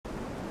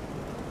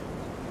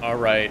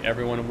Alright,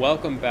 everyone,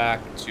 welcome back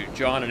to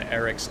Jon and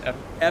Erik's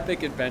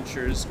Epic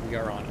Adventures. We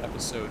are on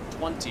episode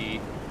 20,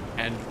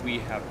 and we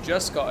have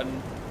just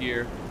gotten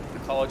here to the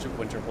College of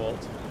Winterhold.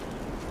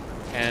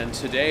 And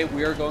today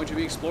we are going to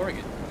be exploring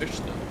it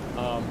officially.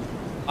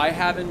 I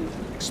haven't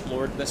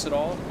explored this at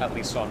all, at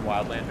least on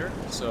Wildlander,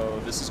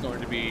 so this is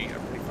going to be a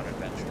pretty fun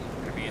adventure.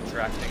 We're going to be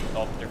interacting with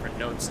all the different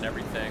notes and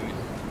everything.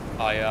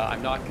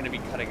 I'm not going to be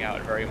cutting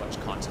out very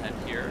much content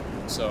here,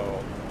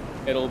 so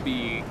it'll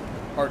be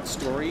part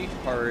story,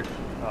 part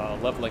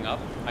leveling up.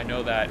 I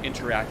know that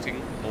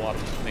interacting with a lot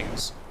of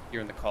things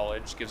here in the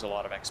college gives a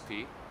lot of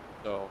XP.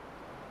 So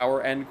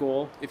our end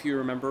goal, if you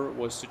remember,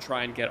 was to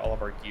try and get all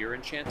of our gear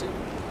enchanted.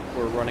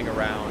 We're running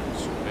around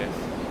with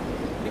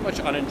pretty much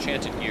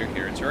unenchanted gear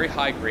here. It's very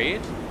high grade,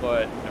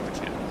 but no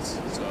enchantments.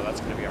 So that's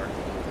going to be our goal.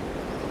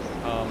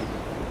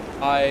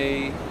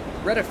 I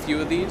read a few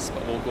of these,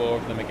 but we'll go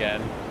over them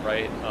again,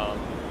 right?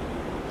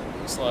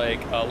 It's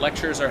like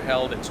lectures are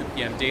held at 2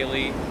 p.m.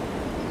 daily.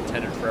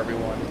 Intended for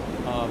everyone.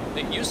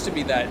 It used to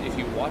be that if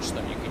you watch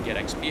them, you could get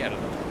XP out of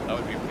them. That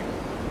would be pretty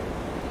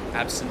cool.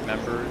 Absent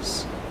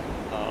members.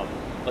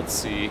 Let's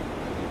see.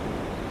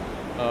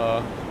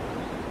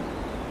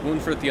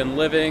 Moonfort the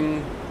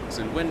Unliving is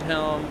in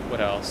Windhelm.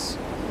 What else?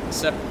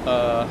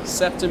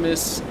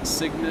 Septimus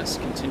Cygnus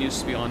continues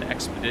to be on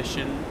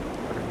expedition.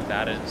 I wonder who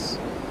that is.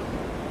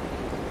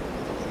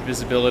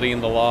 Visibility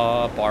in the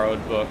Law.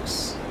 Borrowed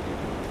books.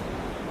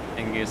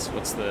 Angus,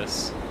 what's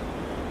this?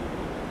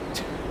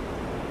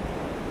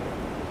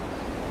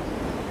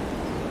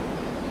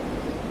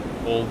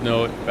 Old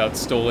note about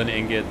stolen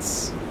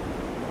ingots.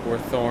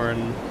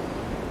 Orthorn.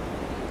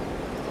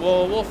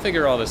 Well, we'll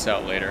figure all this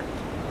out later.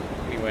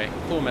 Anyway,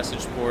 cool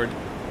message board.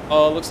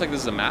 Oh, looks like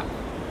this is a map.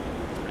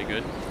 Pretty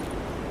good.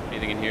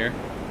 Anything in here?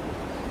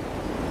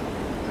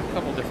 A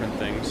couple different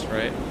things,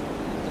 right?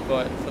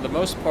 But for the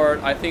most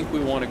part, I think we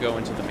want to go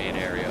into the main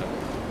area.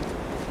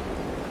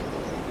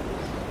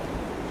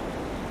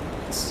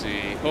 Let's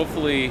see.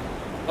 Hopefully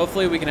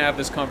we can have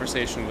this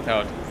conversation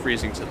without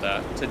freezing to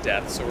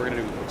death, so we're going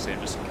to do a quick save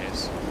just in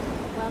case.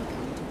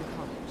 Welcome to the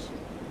college.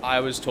 I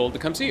was told to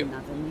come see you.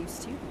 Another new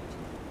student.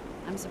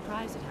 I'm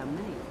surprised at how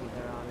many of you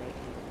there are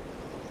lately.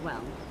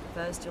 Well,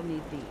 first you'll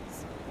need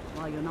these.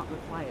 While you're not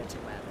required to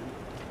wear them,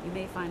 you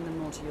may find them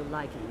more to your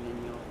liking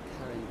in your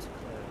current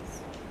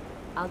clothes.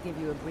 I'll give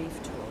you a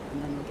brief tour,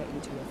 and then we'll get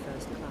you to your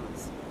first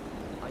class.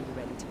 Are you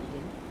ready to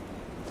begin?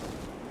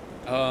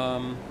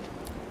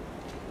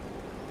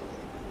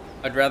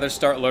 I'd rather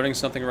start learning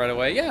something right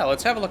away. Yeah,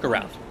 let's have a look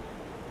around.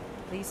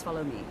 Please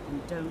follow me,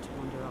 and don't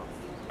wander off.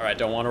 All right,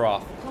 don't wander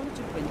off. The College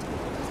of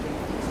Winterhold has been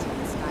featured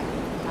in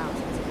Skyrim for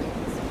thousands of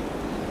years.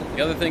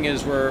 The other thing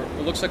is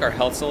it looks like our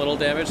health's a little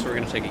damaged, so we're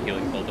going to take a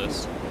healing pill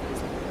this.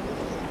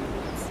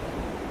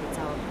 It's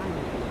our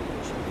primary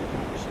location for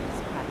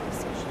lectures, practice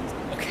sessions.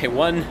 Okay,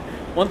 one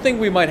thing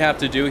we might have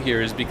to do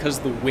here is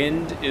because the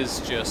wind is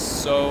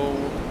just so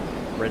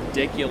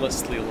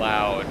ridiculously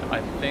loud,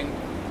 I think.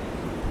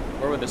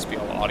 Where would this be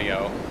on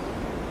audio?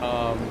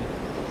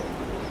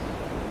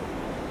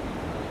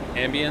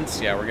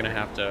 Ambience? Yeah, we're gonna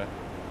have to...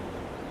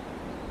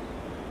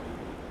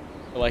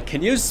 We're like,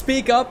 can you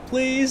speak up,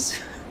 please?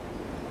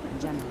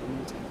 General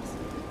meetings.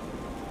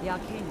 The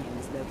Arcanium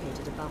is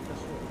located above the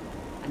hall,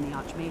 and the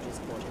Archmage's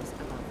quarters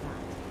above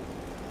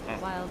that.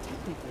 While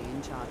technically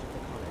in charge of the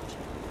college,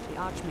 the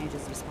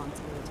Archmage's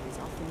responsibilities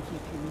often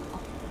keep him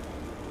occupied.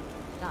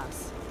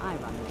 Thus, I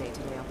run the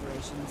day-to-day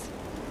operations.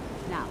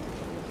 Now, if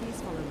you'll please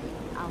follow me,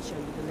 I'll show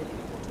you the living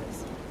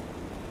quarters.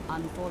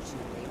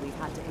 Unfortunately, we've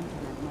had to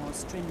implement more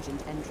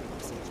stringent entry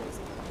procedures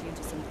due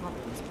to some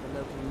problems with the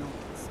local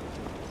Nords.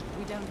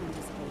 We don't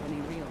anticipate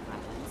any real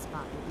violence,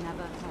 but it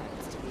never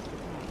hurts to be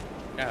prepared.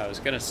 Yeah, I was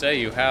gonna say,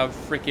 you have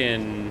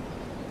freaking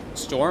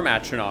Storm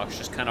Atronachs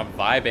just kind of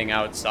vibing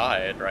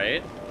outside,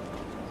 right?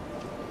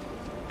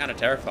 Kind of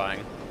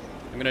terrifying.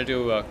 I'm gonna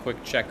do a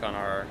quick check on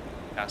our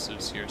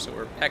passives here. So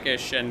we're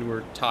peckish and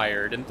we're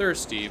tired and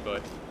thirsty,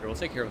 but here, we'll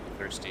take care of the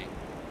thirsty.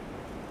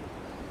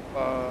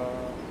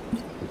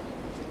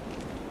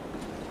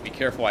 Be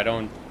careful I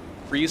don't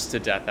freeze to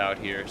death out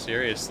here,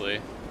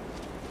 seriously.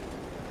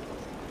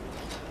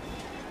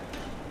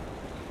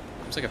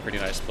 Looks like a pretty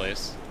nice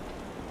place.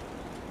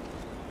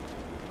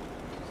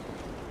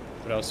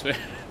 What else?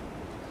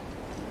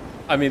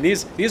 I mean,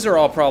 these are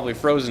all probably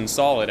frozen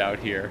solid out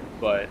here,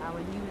 but... Our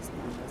newest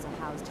members are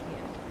housed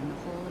here, in the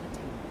Hall of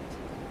Attainment.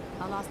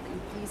 I'll ask that you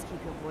please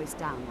keep your voice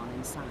down while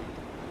inside,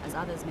 as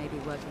others may be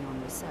working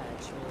on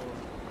research or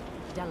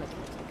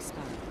delicate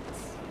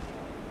experiments.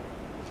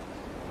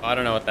 I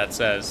don't know what that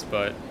says,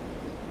 but...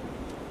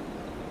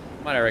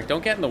 Come on, Erik,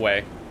 don't get in the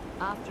way.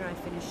 After I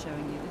finish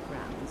showing you the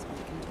grounds, we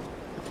can talk.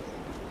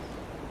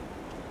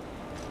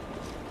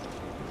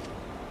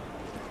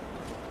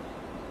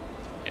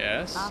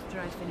 Yes? After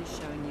I finish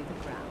showing you the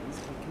grounds,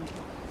 we can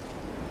talk.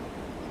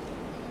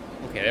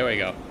 Okay, there we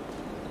go.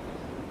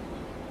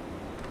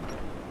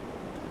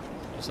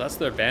 So that's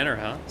their banner,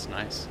 huh? It's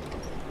nice.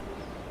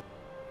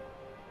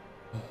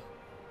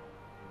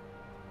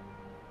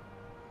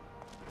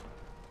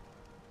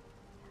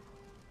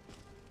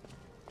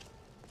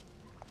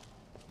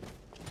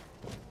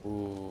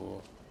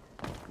 Ooh.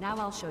 Now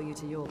I'll show you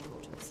to your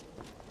quarters.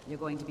 You're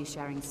going to be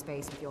sharing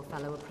space with your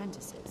fellow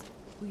apprentices,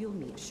 who you'll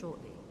meet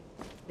shortly.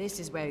 This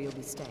is where you'll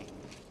be staying.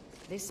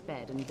 This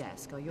bed and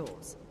desk are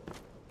yours.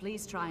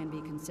 Please try and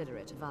be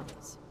considerate of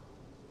others.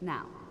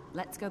 Now,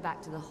 let's go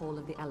back to the Hall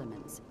of the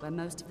Elements, where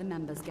most of the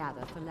members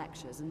gather for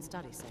lectures and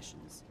study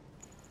sessions.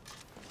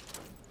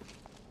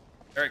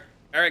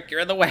 Erik, you're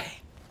in the way.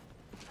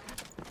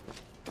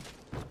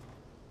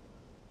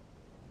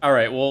 All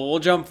right, well, we'll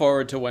jump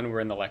forward to when we're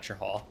in the lecture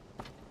hall.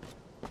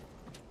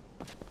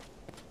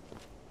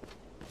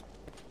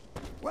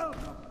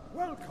 Welcome,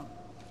 welcome.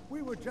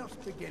 We were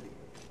just beginning.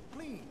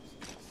 Please,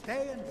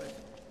 stay and listen.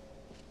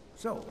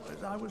 So,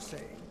 as I was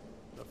saying,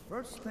 the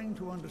first thing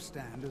to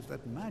understand is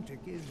that magic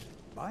is,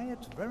 by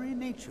its very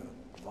nature,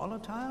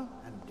 volatile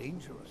and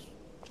dangerous.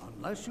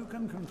 Unless you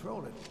can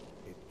control it,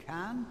 it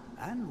can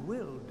and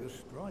will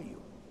destroy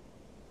you.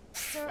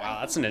 Sir,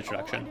 Wow, that's an I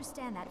introduction.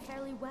 understand that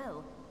fairly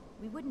well.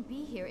 We wouldn't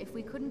be here if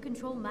we couldn't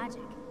control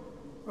magic.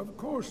 Of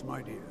course,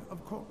 my dear,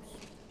 of course.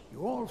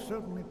 You all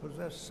certainly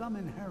possess some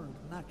inherent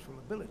natural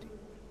ability.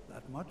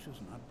 That much is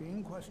not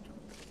being questioned.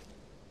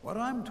 What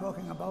I'm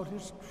talking about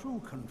is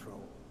true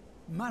control,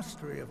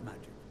 mastery of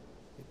magic.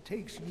 It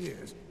takes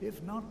years,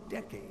 if not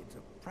decades,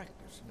 of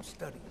practice and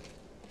study.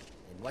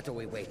 And what are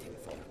we waiting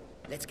for?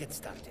 Let's get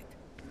started.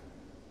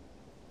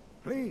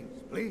 Please,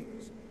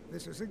 please.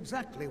 This is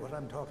exactly what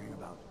I'm talking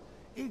about.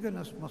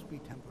 Eagerness must be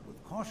tempered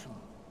with caution,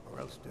 or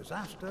else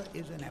disaster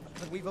is inevitable.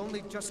 But we've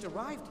only just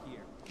arrived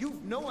here.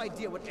 You've no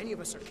idea what any of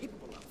us are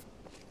capable of.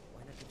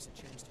 Why not give us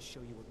a chance to show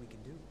you what we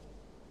can do?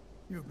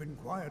 You've been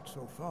quiet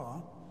so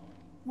far.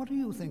 What do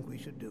you think we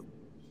should do?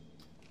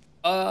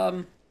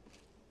 I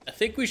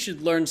think we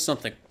should learn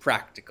something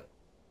practical,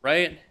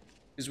 right?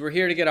 Because we're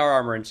here to get our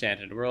armor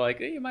enchanted. We're like,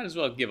 you might as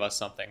well give us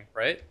something,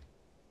 right?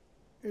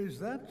 Is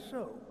that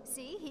so?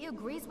 See, he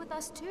agrees with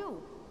us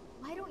too.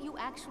 Why don't you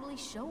actually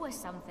show us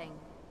something?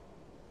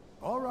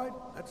 All right,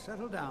 let's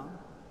settle down.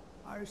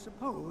 I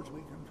suppose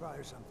we can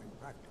try something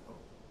practical.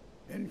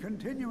 In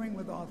continuing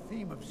with our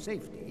theme of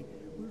safety,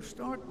 we'll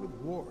start with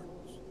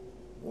wards.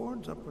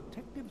 Wards are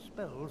protective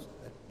spells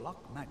that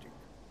block magic.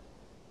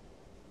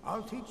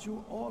 I'll teach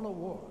you all a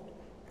ward,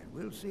 and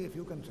we'll see if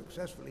you can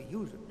successfully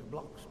use it to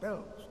block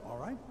spells, all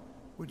right?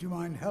 Would you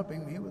mind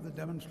helping me with the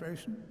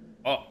demonstration?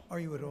 Oh. Are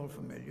you at all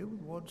familiar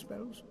with ward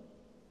spells?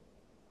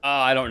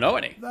 I don't know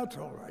any. That's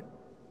all right.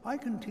 I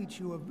can teach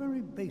you a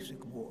very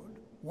basic ward,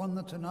 one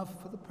that's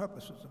enough for the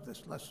purposes of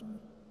this lesson.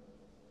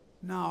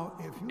 Now,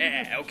 if you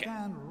just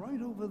stand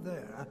right over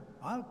there,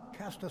 I'll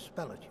cast a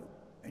spell at you,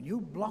 and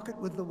you block it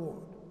with the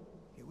ward.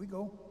 Here we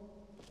go.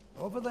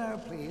 Over there,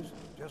 please,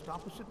 just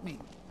opposite me.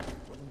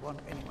 Wouldn't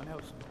want anyone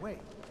else in the way.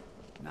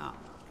 Now,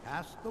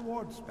 cast the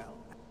ward spell.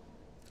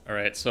 All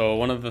right, so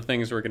one of the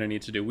things we're going to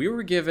need to do, we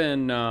were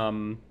given,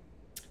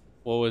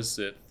 what was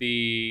it?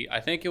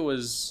 I think it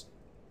was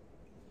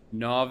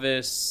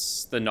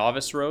the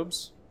novice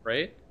robes,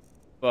 right?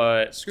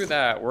 But screw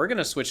that, we're going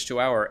to switch to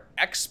our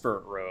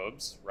expert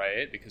robes,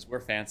 right? Because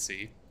we're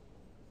fancy.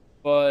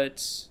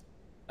 But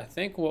I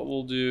think what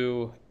we'll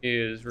do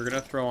is we're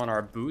going to throw on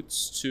our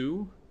boots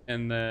too,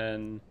 and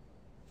then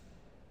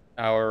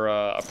our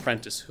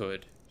apprentice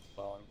hood.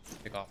 Well,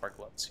 and take off our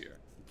gloves here.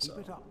 Keep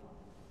it up.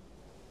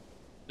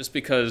 Just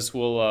because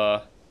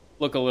we'll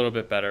look a little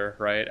bit better,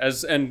 right?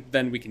 And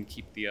then we can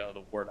keep the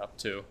ward up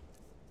too.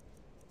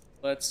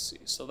 Let's see.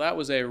 So that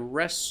was a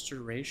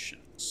restoration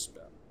spell.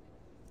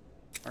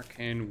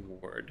 Arcane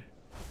ward.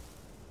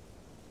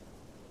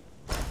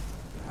 You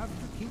have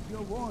to keep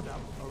your ward up,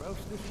 or else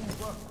this won't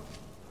work.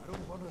 I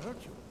don't want to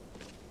hurt you.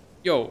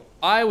 Yo,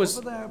 I was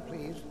Over there,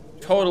 please.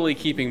 totally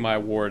keeping my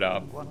ward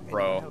up,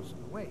 bro.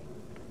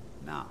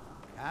 Now,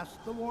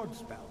 cast the ward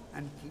spell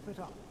and keep it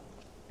up.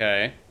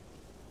 Okay.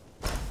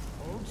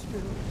 Hold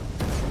still.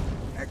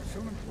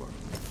 Excellent work.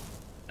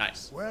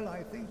 Nice. Well,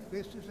 I think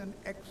this is an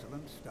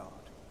excellent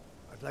start.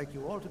 I'd like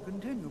you all to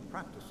continue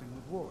practicing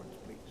with wards,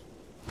 please.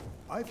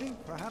 I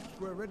think perhaps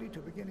we're ready to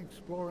begin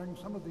exploring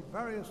some of the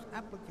various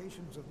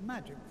applications of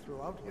magic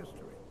throughout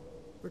history.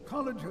 The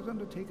college has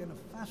undertaken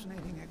a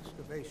fascinating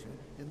excavation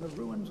in the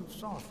ruins of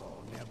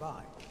Saarthal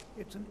nearby.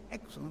 It's an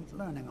excellent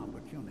learning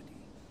opportunity.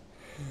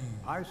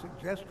 I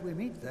suggest we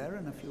meet there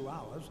in a few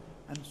hours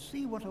and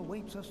see what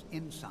awaits us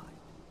inside.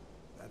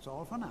 That's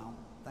all for now.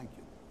 Thank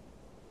you.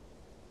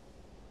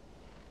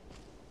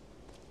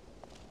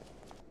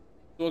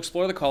 We'll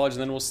explore the college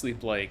and then we'll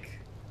sleep like,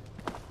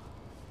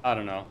 I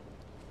don't know,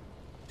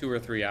 2 or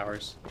 3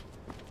 hours.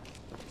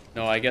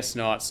 No, I guess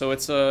not. So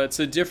it's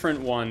a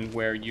different one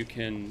where you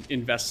can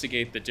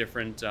investigate the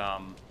different,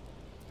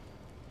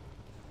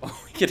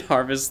 we could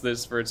harvest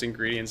this for its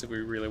ingredients if we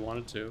really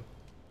wanted to.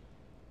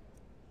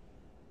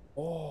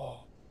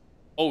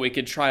 Oh, we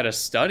could try to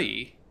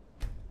study.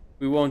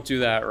 We won't do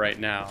that right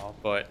now,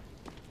 but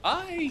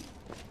I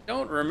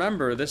don't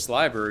remember this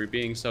library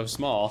being so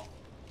small.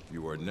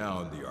 You are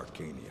now in the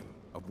Arcanium,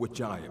 of which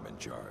I am in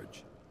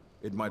charge.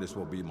 It might as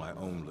well be my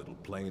own little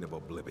plane of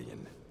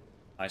oblivion.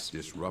 Nice.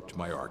 Disrupt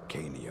my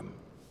Arcanium,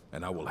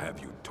 and I will have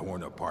you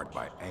torn apart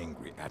by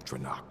angry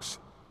Atronachs.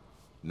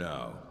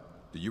 Now,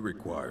 do you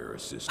require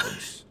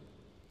assistance?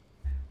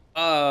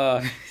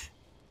 What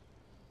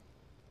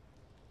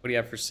do you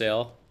have for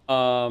sale?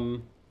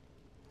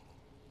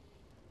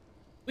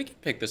 We can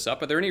pick this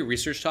up. Are there any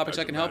research topics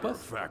I can help with? As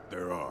a matter of fact,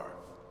 there are.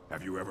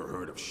 Have you ever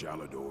heard of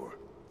Shalador?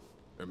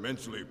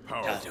 Immensely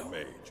powerful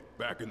mage,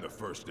 back in the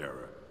First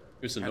Era.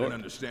 Who's the Had Nordic? an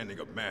understanding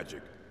of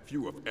magic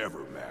few have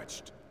ever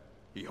matched.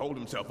 He holed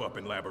himself up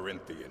in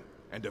Labyrinthian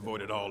and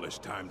devoted all his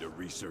time to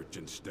research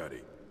and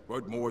study,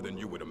 but more than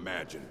you would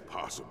imagine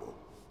possible.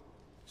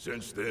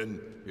 Since then,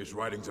 his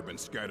writings have been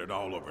scattered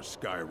all over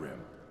Skyrim,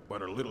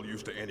 but are little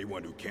use to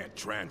anyone who can't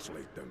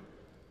translate them.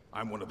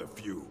 I'm one of the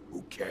few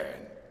who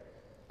can.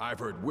 I've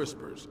heard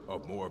whispers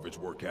of more of his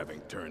work having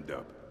turned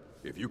up.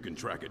 If you can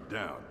track it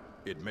down,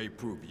 it may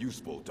prove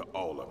useful to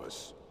all of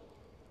us.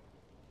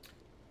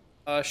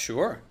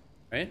 Sure.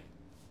 Right?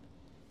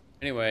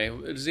 Anyway,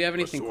 does he have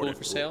anything cool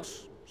for sale?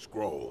 Books,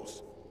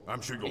 scrolls.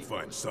 I'm sure you'll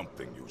find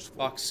something useful.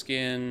 Fox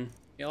skin.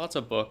 Yeah, lots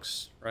of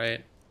books,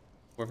 right?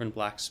 Dwarven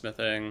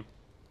blacksmithing.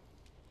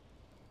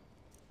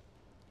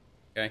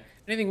 Okay.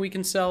 Anything we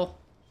can sell?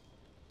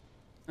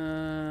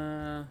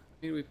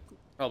 Maybe we could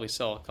probably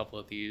sell a couple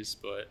of these,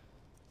 but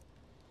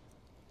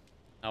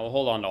we'll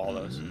hold on to all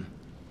those.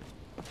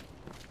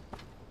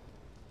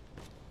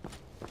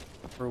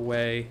 For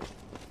away.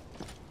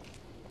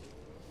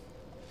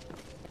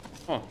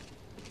 Oh.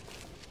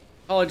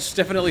 College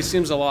definitely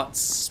seems a lot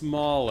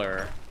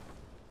smaller.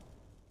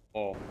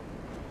 Oh.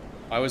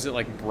 Why was it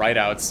like bright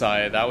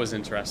outside? That was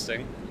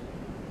interesting.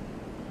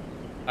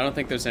 I don't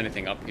think there's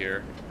anything up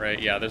here,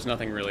 right? Yeah, there's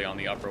nothing really on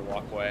the upper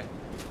walkway.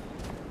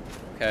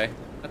 Okay,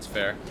 that's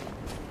fair.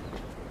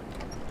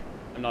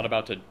 I'm not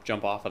about to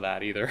jump off of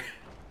that either.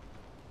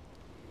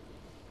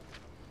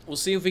 We'll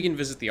see if we can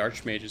visit the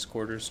Archmage's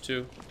quarters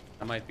too.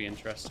 That might be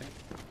interesting.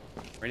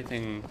 Or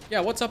anything... Yeah,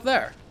 what's up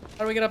there?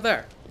 How do we get up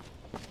there?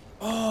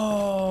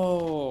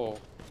 Oh!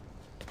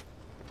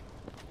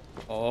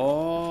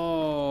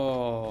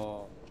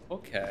 Oh!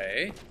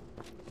 Okay.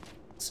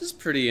 This is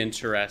pretty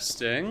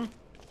interesting.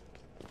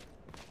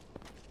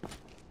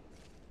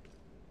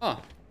 Huh.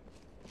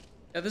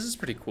 Yeah, this is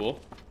pretty cool.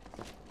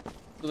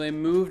 So they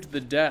moved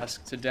the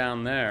desk to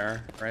down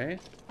there, right?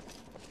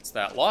 It's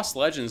that. Lost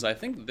Legends, I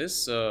think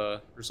this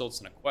results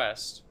in a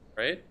quest,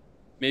 right?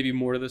 Maybe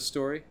more to the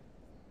story.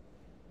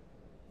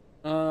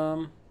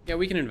 Yeah,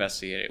 we can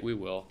investigate it. We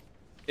will.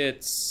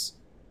 It's...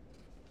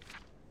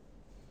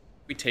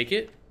 We take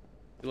it?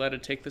 We let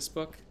it take this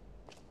book?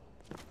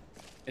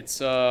 It's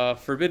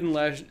Forbidden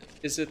Legend.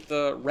 Is it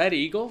the Red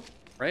Eagle?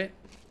 Right?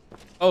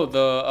 Oh,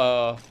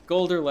 the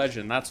Golder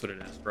Legend. That's what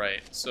it is,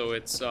 right? So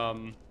it's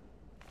here,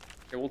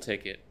 we'll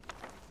take it.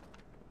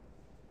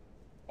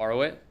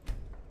 Borrow it.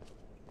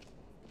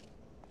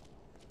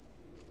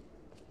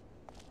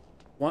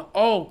 What?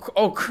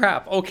 Oh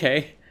crap.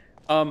 Okay.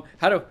 How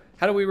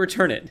do we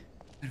return it?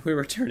 How do we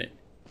return it?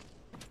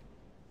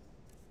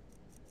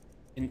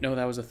 Didn't know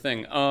that was a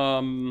thing.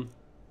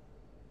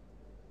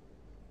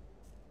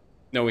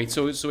 No, wait,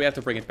 so we have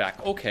to bring it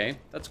back. Okay,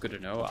 that's good to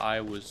know. I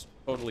was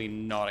totally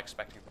not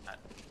expecting that.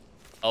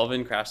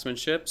 Elven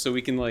craftsmanship, so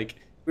we can, like,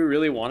 if we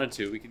really wanted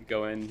to, we could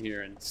go in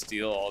here and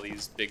steal all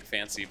these big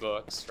fancy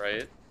books,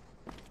 right?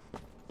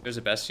 There's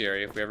a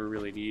bestiary if we ever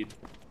really need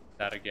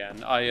that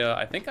again.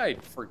 I think I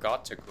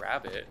forgot to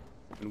grab it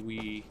when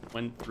we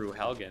went through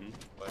Helgen,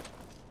 but...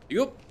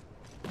 Yup!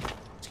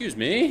 Excuse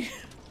me!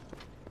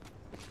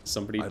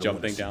 Somebody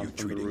jumping down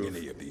from the roof.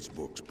 Any of these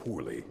books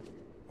poorly.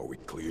 Are we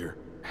clear?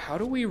 How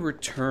do we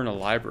return a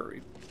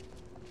library?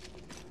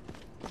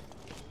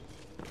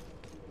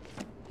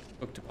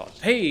 Book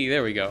deposit. Hey,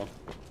 there we go.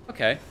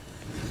 Okay.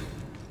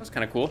 That's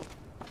kind of cool.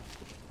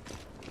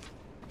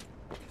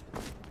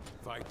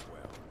 Fight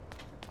well.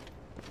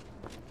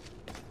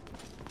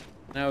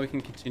 Now we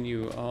can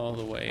continue all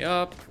the way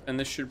up, and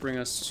this should bring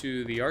us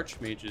to the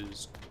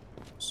Archmage's...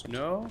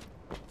 No?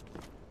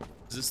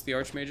 Is this the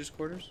Archmage's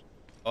quarters?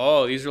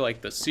 Oh, these are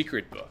like the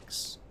secret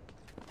books.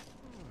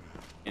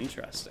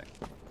 Interesting.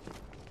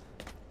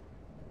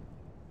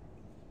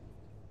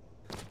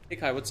 Hey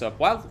Kai, what's up?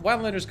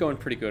 Wildlander's going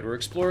pretty good. We're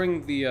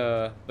exploring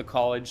the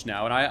college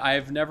now, and I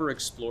have never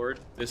explored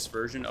this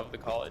version of the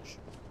college.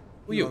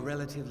 Who You're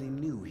relatively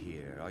new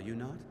here, are you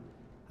not?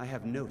 I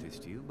have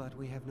noticed you, but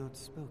we have not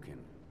spoken.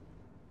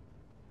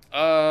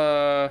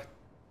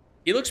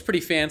 He looks pretty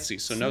fancy,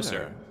 so no,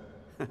 sir.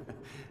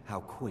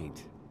 How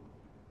quaint.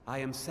 I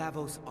am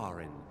Savos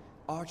Arin,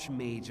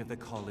 Archmage of the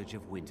College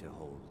of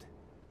Winterhold.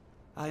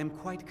 I am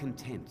quite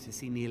content to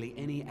see nearly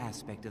any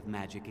aspect of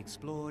magic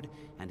explored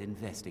and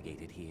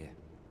investigated here.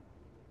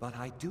 But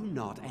I do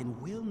not and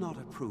will not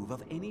approve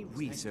of any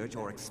research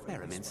or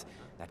experiments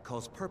that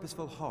cause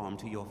purposeful harm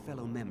to your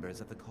fellow members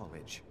of the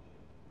college.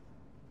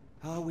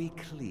 Are we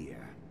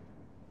clear?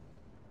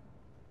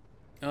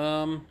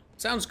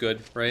 Sounds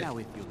good, right? Now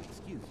if you'll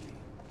excuse me.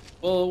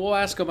 Well, we'll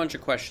ask a bunch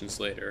of questions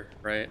later,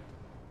 right?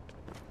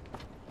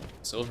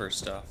 Silver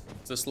stuff.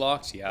 Is this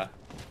locked? Yeah.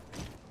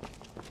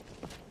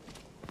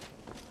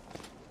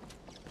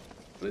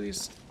 What are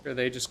these? Are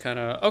they just kind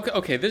of...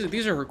 Okay,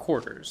 these are her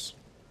quarters.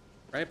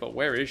 right? But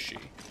where is she?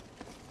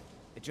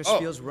 It just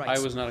feels right. I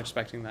was not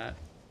expecting that.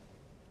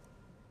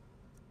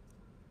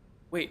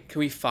 Wait, can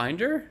we find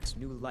her? It's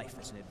new life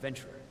as an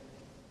adventurer.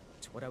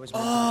 It's what I was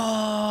meant to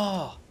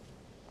Oh,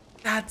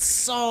 that's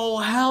so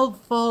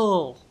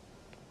helpful.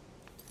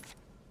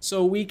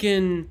 So we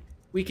can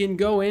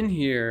go in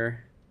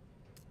here,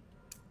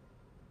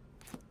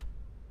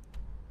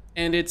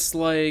 and it's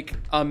like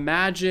a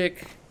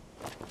magic.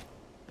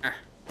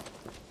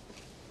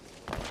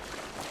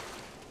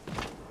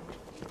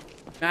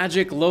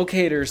 Magic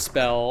locator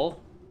spell,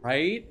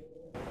 right?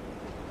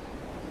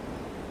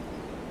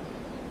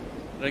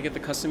 Did I get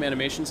the custom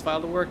animations file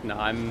to work? No,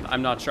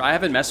 I'm not sure. I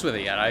haven't messed with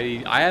it yet.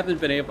 I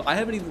haven't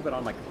even been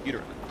on my computer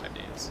in like 5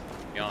 days,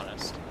 to be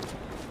honest.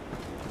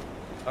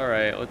 All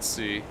right, let's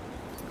see.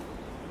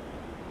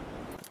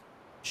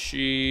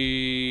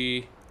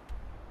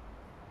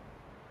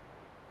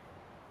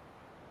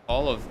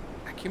 All of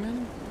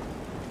acumen?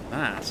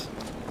 That.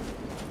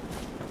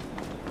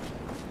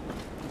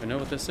 I know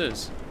what this is.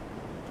 Is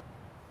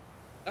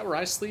that where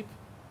I sleep?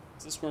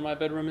 Is this where my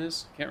bedroom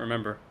is? Can't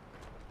remember.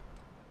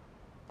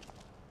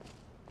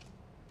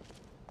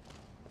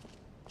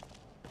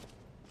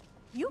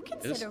 You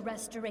consider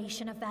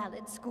restoration a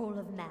valid school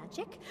of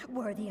magic,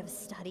 worthy of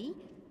study,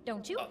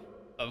 don't you?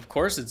 Of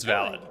course it's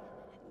valid.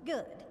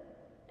 Good.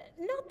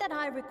 Not that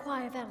I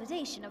require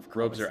validation, of course.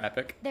 Robes are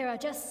epic. There are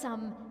just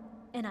some,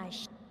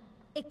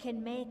 it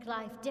can make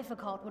life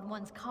difficult when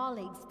one's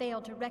colleagues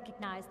fail to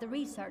recognize the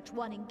research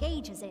one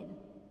engages in.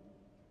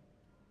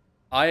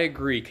 I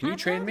agree. Can you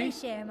train me? I'll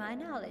share my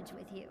knowledge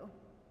with you.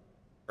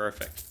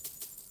 Perfect.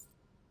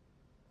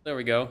 There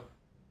we go.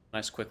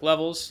 Nice quick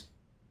levels.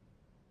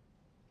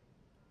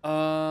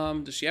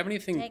 Does she have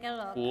anything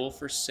cool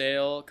for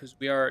sale? Because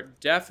we are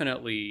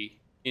definitely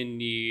in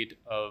need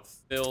of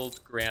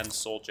filled grand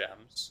soul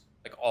gems,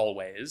 like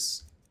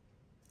always.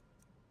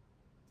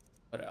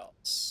 What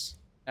else?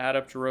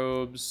 Adept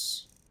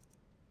robes.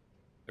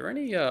 Are there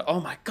any, oh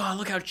my god,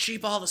 look how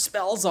cheap all the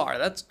spells are.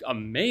 That's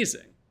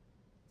amazing.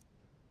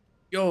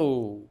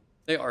 Yo,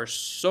 they are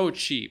so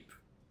cheap.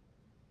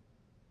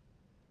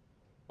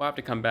 We'll have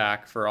to come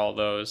back for all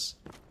those.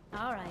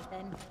 All right,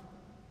 then.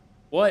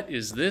 What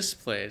is this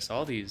place?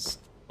 All these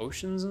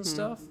potions and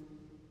stuff?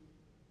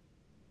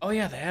 Oh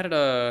yeah, they added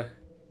a...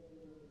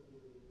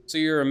 So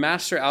you're a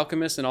master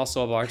alchemist and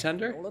also a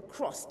bartender? All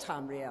across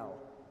Tamriel.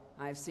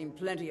 I've seen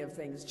plenty of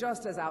things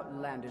just as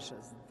outlandish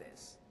as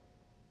this.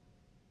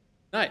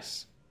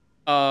 Nice.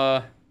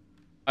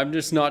 I'm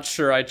just not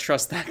sure I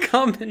trust that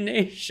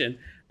combination.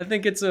 I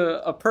think it's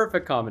a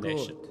perfect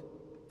combination. Good.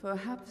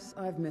 Perhaps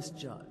I've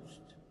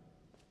misjudged.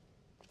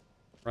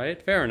 Right?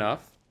 Fair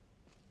enough.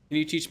 Can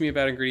you teach me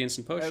about ingredients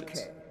and potions?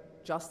 Okay,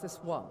 just this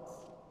once.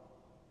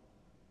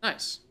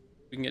 Nice.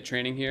 We can get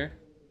training here.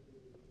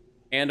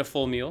 And a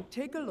full meal.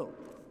 Take a look.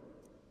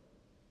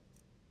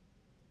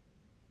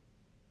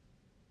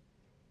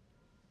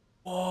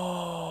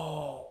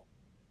 Whoa.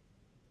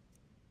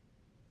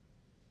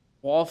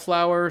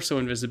 Wallflower, so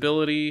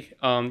invisibility.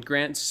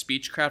 Grants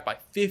speechcraft by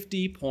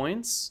 50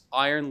 points.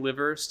 Iron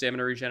liver,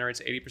 stamina regenerates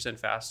 80%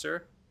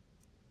 faster.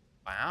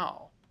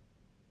 Wow.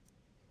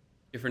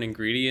 Different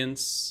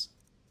ingredients.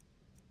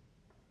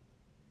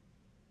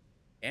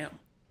 Damn.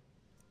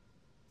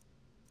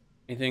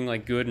 Anything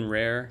like good and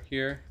rare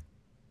here?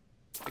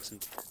 Take some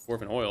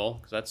dwarven oil,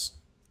 because that's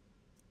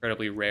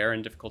incredibly rare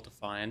and difficult to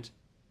find.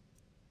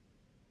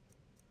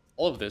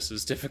 All of this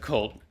is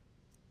difficult,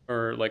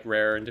 or like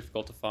rare and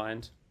difficult to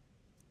find.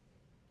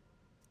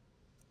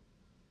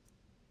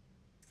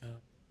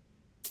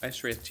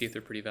 Ice Wraith teeth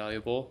are pretty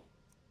valuable.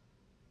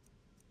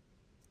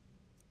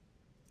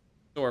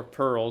 So are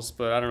pearls,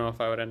 but I don't know if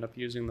I would end up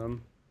using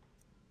them.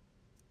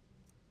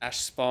 Ash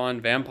spawn,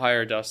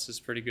 vampire dust is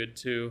pretty good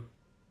too.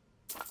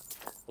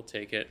 We'll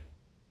take it.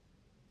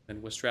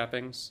 And wisp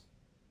wrappings.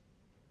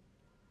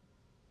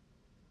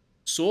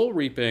 Soul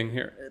reaping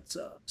here. It's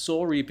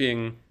soul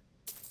reaping.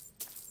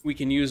 We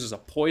can use as a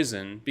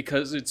poison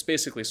because it's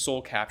basically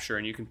soul capture,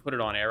 and you can put it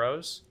on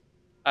arrows.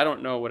 I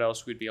don't know what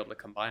else we'd be able to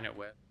combine it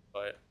with,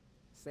 but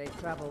safe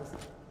travels.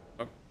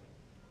 Oh.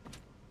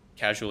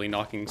 Casually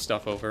knocking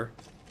stuff over.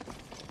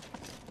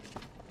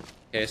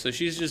 Okay, so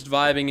she's just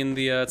vibing in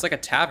the, it's like a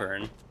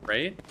tavern,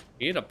 right?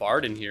 You need a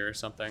bard in here or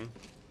something.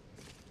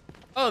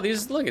 Oh,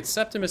 look, it's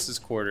Septimus's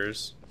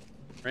quarters,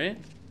 right?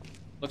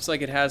 Looks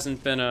like it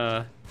hasn't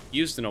been,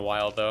 used in a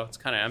while, though. It's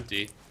kind of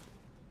empty.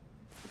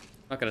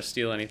 Not gonna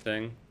steal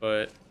anything,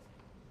 but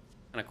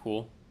kind of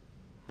cool.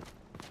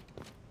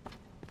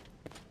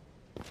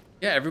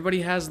 Yeah,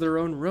 everybody has their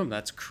own room.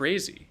 That's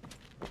crazy.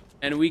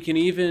 And we can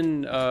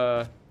even,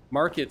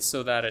 mark it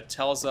so that it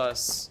tells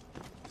us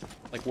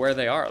like where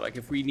they are. Like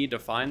if we need to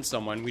find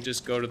someone, we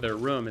just go to their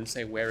room and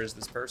say, where is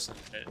this person?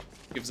 It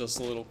gives us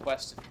a little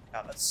quest.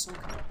 Wow, that's so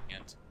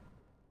convenient.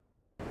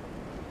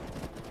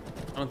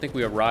 I don't think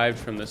we arrived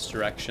from this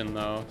direction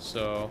though,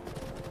 so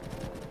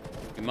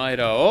we might,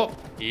 oh,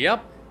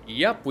 yep,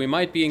 we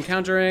might be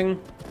encountering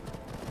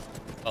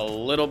a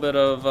little bit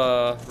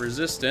of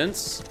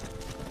resistance.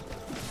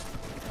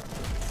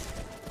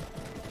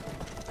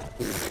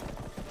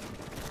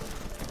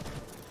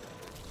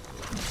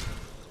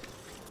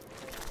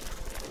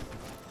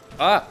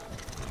 Ah!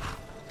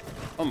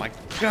 Oh my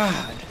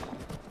god.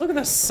 Look at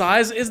the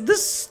size. Is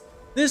this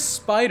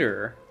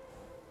spider?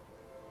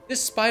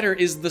 This spider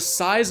is the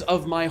size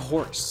of my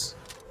horse.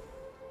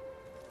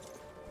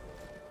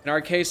 Can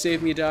RK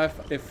save me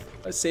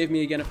save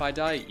me again if I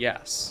die?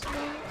 Yes.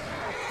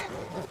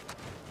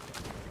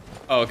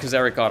 Oh, because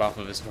Erik got off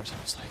of his horse.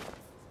 I was like,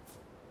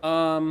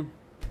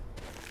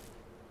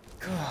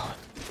 God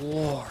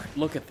Lord,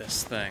 look at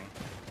this thing.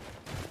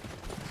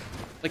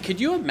 Like,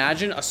 could you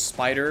imagine a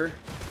spider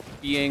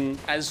being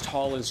as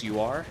tall as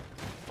you are?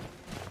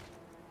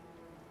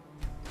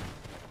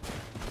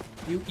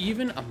 You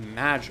even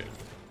imagine?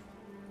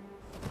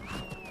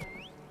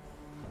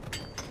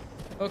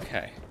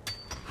 Okay.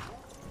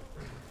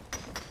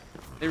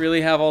 They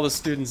really have all the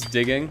students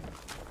digging.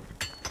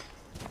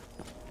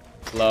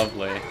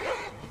 Lovely.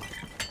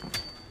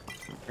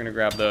 We're gonna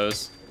grab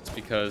those. It's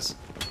because.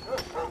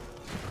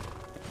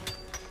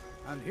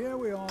 And here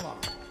we all are.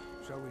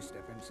 Shall we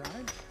step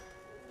inside?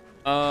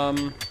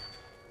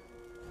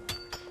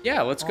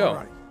 Yeah, let's go. All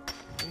right.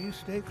 Please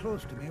stay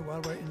close to me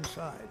while we're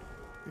inside.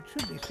 It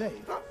should be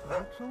safe,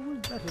 but it's always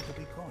better to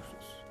be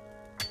cautious.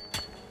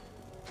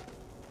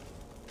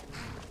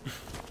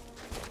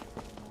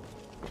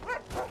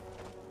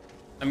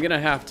 I'm gonna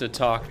have to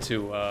talk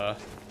to,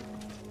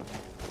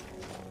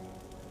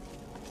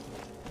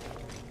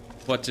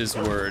 what's his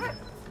word?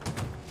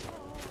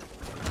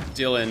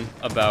 Dylan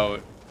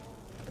about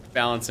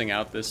balancing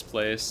out this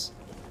place.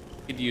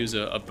 Could use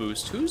a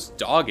boost. Whose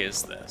dog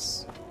is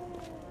this?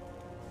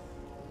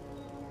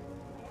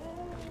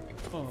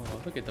 Oh,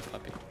 look at the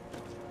puppy.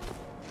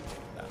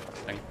 That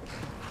thing.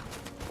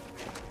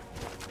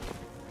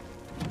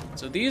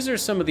 So these are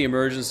some of the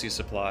emergency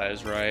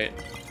supplies, right?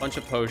 Bunch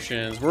of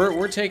potions.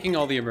 We're taking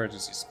all the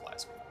emergency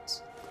supplies with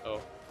us.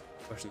 So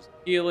potions of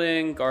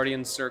healing,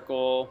 guardian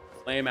circle,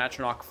 flame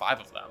atronach, 5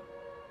 of them.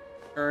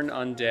 Turn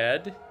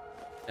undead,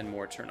 and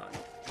more turn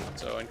undead.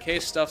 So in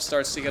case stuff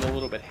starts to get a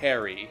little bit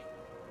hairy,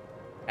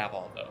 have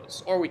all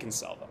those. Or we can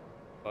sell them,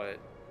 but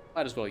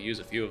might as well use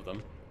a few of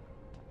them.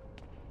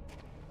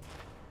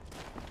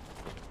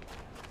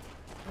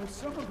 As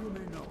some of you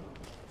may know,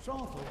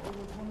 Saarthal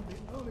was one of the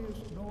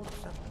earliest Nord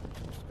settlements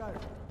in Skyrim.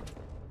 It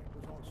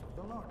was also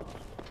the largest.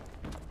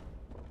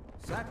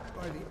 Sacked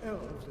by the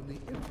elves in the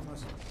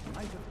infamous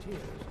Night of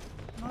Tears,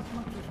 not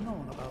much is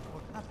known about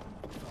what happened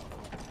to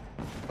Saarthal.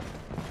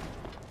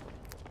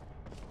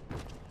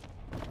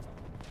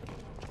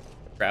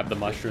 Grab the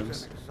mushrooms.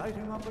 It's an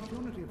exciting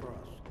opportunity for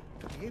us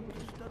to be able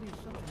to study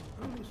such an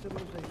early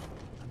civilization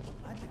and the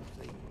magic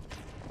they used.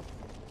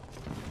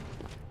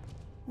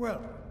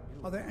 Well,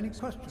 are there any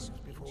questions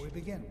before we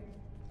begin?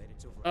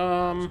 What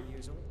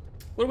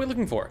are we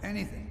looking for?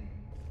 Anything.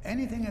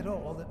 Anything at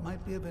all that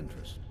might be of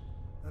interest.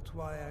 That's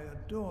why I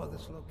adore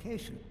this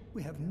location.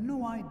 We have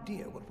no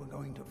idea what we're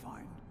going to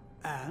find.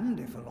 And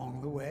if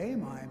along the way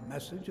my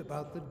message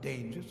about the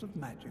dangers of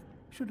magic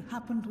should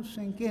happen to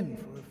sink in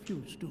for a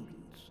few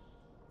students,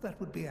 that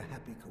would be a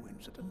happy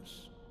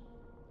coincidence.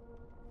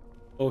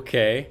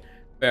 Okay,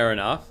 fair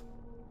enough.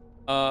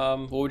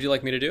 What would you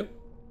like me to do?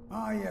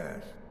 Ah,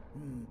 yes.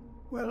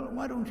 Well,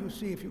 why don't you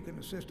see if you can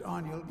assist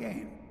Arniel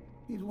Gain?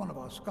 He's one of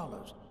our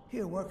scholars,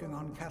 here working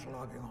on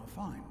cataloging our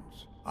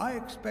finds. I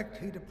expect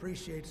he'd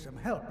appreciate some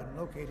help in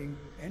locating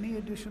any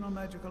additional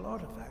magical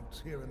artifacts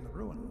here in the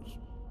ruins.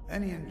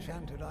 Any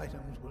enchanted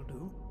items will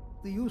do.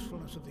 The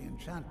usefulness of the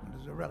enchantment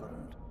is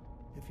irrelevant.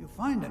 If you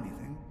find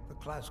anything, the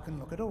class can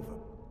look it over.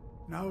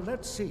 Now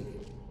let's see.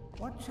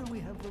 What shall we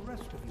have the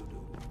rest of you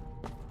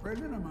do?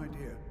 Brelina, my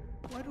dear,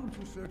 why don't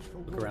you search for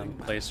Look around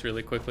the place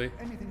really quickly.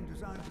 Anything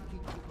designed to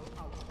keep people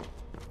out.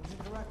 When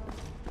interacting,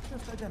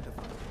 just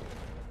identify.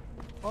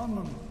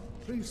 Onman,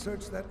 please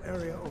search that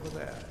area over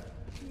there.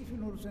 See if you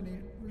notice any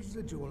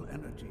residual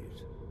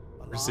energies.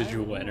 Alive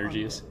Residual or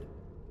energies.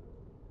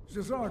 undead?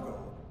 Zizargo,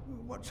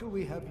 what shall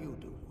we have you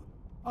do?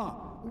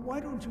 Why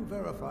don't you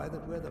verify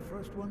that we're the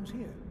first ones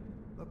here?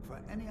 Look for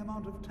any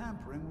amount of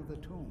tampering with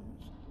the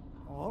tombs.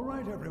 All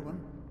right,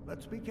 everyone.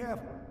 Let's be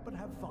careful, but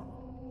have fun.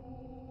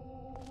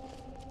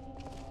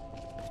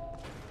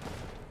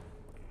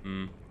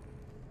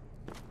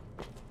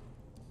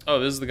 Oh,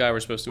 this is the guy we're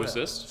supposed to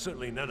assist?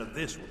 Certainly none of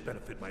this will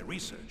benefit my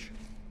research.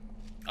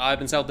 I've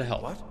been sent to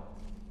help. What?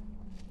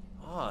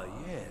 Ah,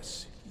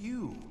 yes,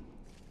 you.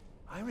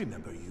 I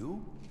remember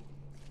you.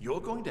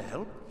 You're going to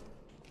help?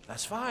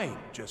 That's fine.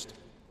 Just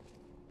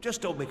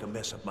don't make a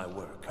mess of my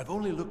work. I've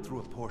only looked through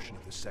a portion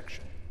of this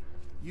section.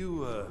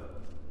 You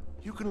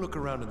can look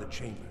around in the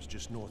chambers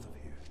just north of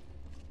here.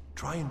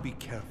 Try and be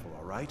careful,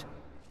 all right?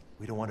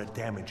 We don't want to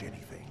damage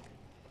anything.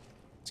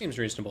 Seems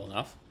reasonable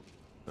enough.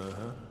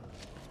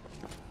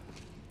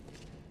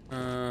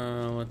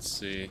 Let's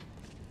see.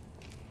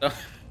 Oh.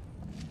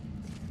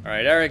 All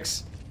right,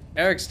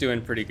 Erik's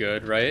doing pretty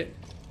good, right?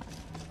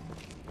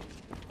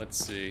 Let's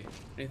see.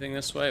 Anything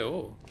this way?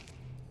 Oh,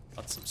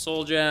 got some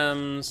soul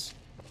gems.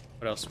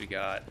 What else we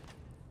got?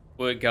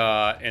 We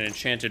got an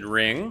enchanted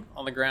ring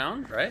on the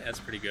ground, right? That's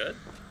pretty good.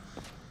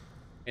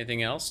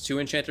 Anything else? 2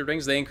 enchanted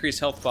rings. They increase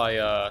health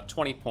by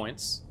 20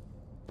 points.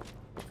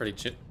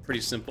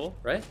 Pretty simple,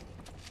 right?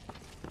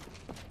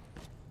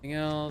 Anything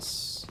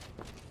else?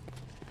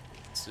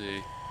 Let's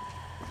see.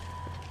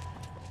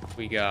 What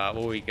we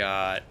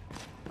got?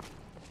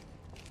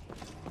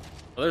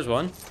 Oh, there's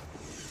one.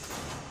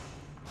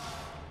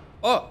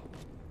 Oh!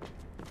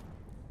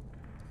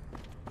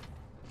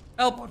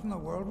 Help! What in the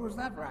world was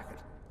that racket?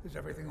 Is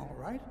everything all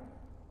right?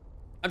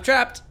 I'm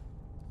trapped!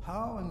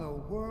 How in the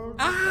world...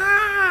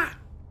 Ah!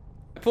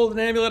 I pulled an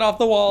amulet off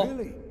the wall.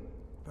 Really?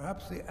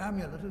 Perhaps the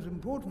amulet is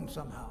important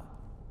somehow.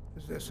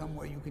 Is there some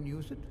way you can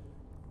use it?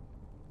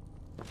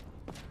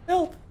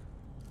 Help!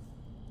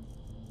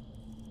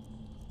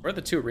 Where are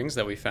the 2 rings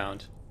that we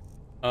found?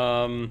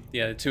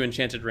 Yeah, the 2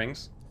 enchanted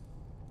rings.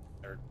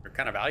 They're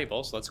kind of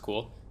valuable, so that's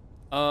cool.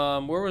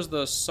 Where was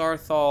the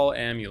Saarthal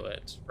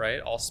amulet, right?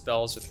 All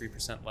spells are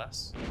 3%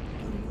 less. Do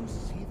you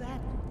see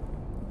that?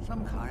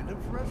 Some kind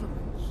of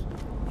resonance.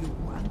 You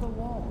and the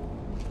wall.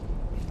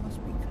 It must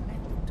be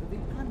connected to the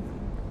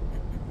amulet.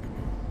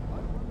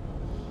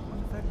 What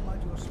effect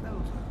might your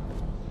spells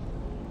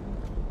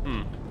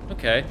have?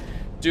 Okay.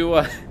 Do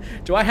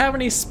I have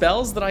any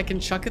spells that I can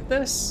chuck at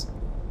this?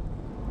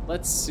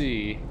 Let's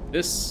see.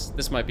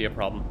 This might be a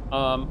problem.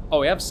 Oh,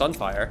 we have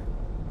Sunfire.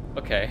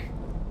 Okay,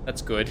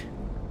 that's good.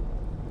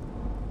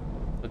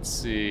 Let's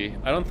see.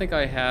 I don't think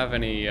I have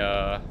any,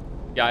 yeah,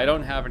 I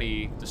don't have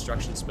any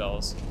destruction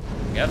spells.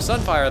 We have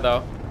Sunfire,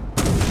 though.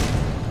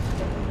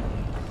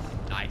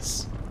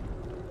 Nice.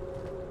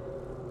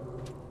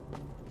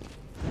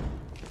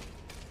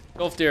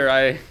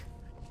 Golfdeer,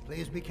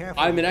 Please be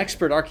careful. I'm an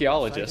expert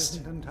archaeologist. The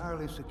site isn't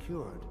entirely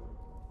secured.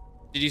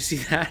 Did you see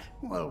that?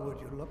 Well, would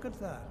you look at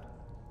that?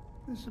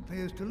 This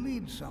appears to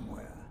lead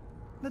somewhere.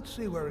 Let's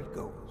see where it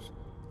goes.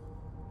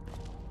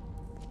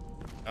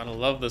 Gotta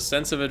love the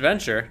sense of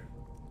adventure.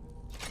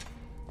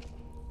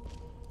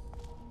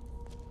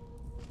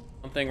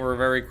 One thing we're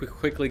very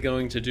quickly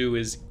going to do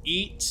is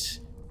eat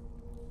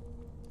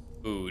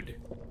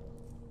food.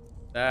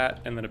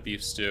 That and then a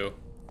beef stew.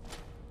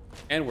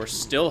 And we're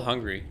still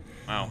hungry.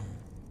 Wow.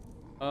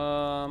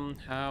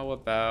 How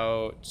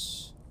about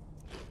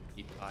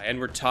meat pie? And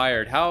we're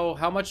tired.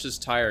 How much is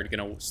tired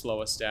gonna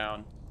slow us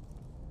down?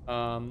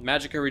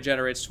 Magicka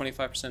regenerates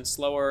 25%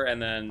 slower,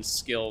 and then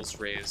skills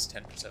raise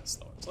 10%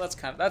 slower. So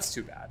that's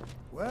too bad.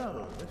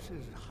 Well, this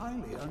is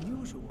highly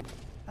unusual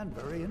and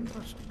very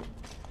interesting.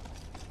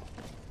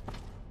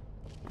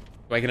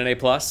 Do I get an A+?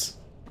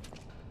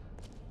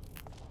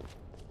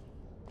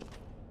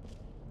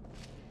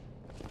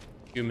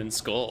 Human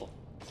skull.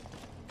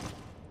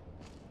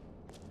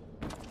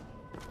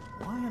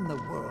 Why in the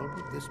world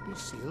would this be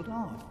sealed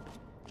off?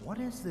 What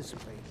is this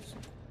place?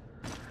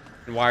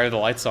 And why are the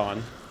lights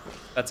on?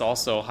 That's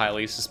also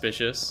highly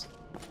suspicious.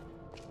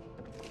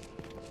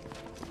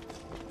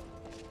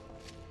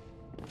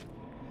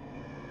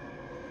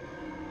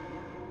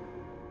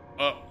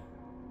 Oh.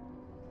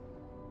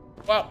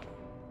 Well.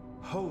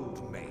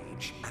 Hold,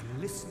 mage, and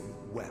listen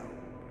well.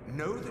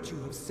 Know that you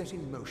have set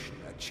in motion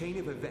a chain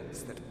of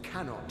events that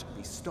cannot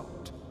be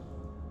stopped.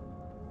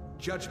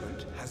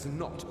 Judgment has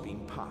not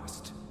been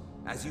passed,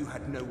 as you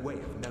had no way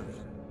of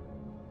knowing.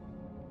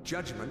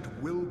 Judgment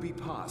will be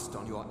passed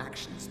on your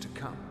actions to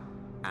come,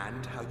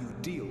 and how you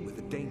deal with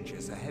the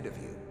dangers ahead of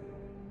you.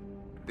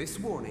 This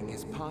warning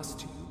is passed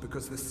to you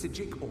because the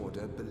Psijic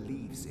Order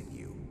believes in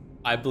you.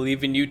 I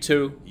believe in you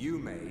too. You,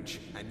 mage,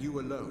 and you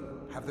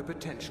alone, have the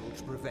potential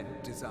to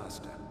prevent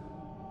disaster.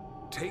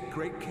 Take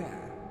great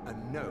care,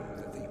 and know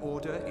that the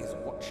Order is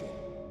watching.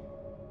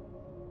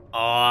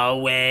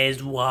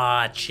 Always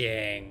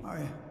watching.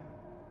 I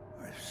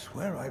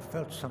swear I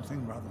felt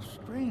something rather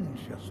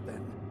strange just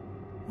then.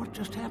 What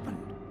just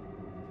happened?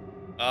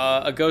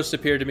 A ghost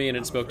appeared to me and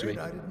it spoke to me.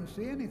 I didn't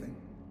see anything.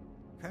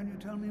 Can you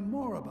tell me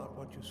more about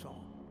what you saw?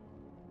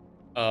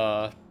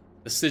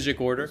 The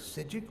Psijic Order. The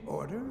Psijic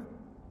Order?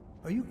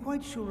 Are you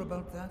quite sure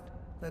about that?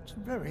 That's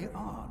very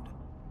odd.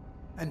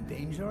 And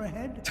danger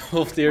ahead?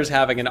 Wolfdeer's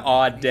having an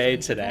odd day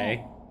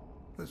today.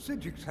 The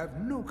Psijics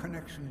have no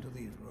connection to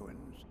these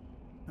ruins,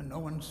 and no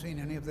one's seen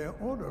any of their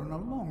order in a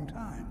long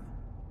time.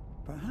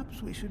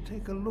 Perhaps we should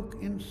take a look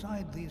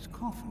inside these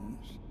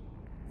coffins.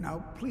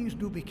 Now, please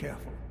do be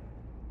careful.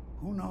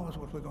 Who knows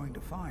what we're going to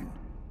find?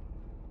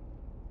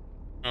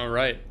 All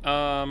right,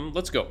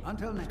 let's go.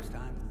 Until next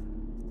time.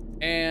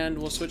 And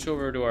we'll switch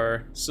over to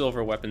our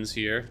silver weapons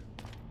here.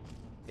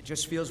 It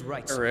just feels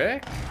right.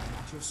 Erik?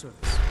 At your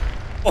service.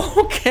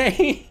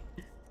 Okay.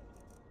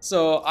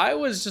 So I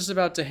was just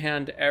about to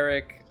hand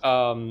Erik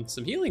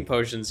some healing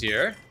potions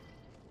here.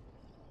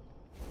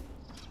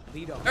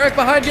 Lead on. Erik,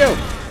 behind you!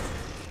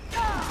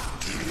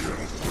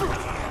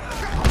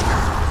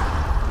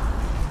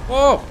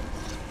 Whoa!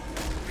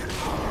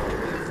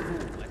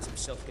 Lets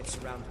himself get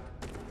surrounded.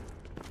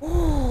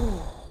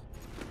 Ooh.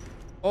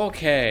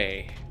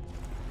 Okay.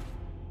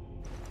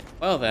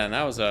 Well then,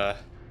 that was a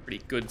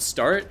pretty good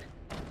start.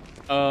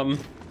 Tolfdir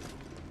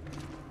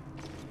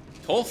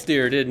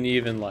didn't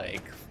even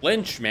like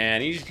flinch,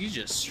 man. He's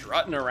just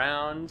strutting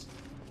around.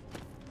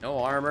 No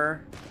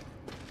armor.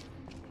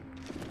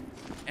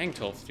 Dang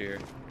Tolfdir.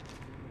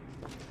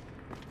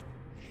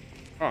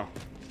 Huh.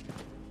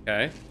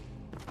 Okay.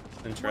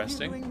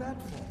 Interesting. What are you doing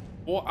that for?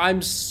 Well,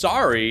 I'm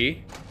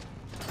sorry.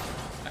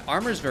 My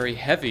armor's very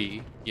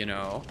heavy, you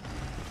know.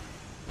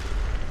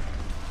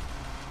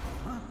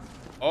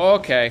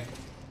 Okay.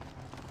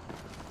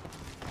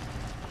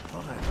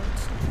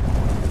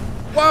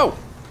 Whoa!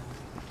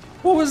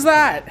 What was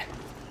that?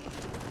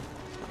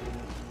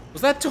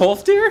 Was that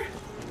Tolfdir?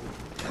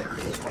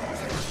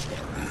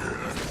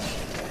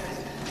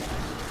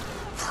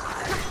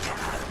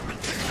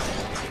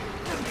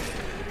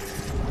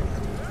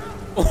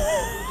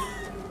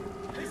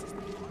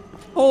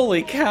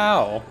 Holy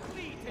cow.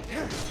 Is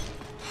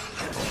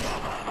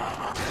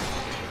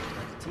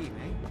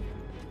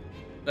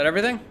that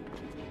everything? I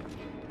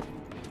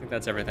think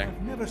that's everything.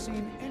 I've never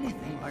seen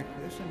anything like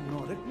this in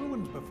Nordic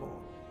ruins before.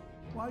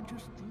 Why,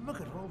 just look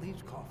at all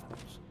these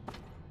coffins.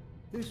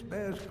 This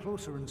bears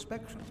closer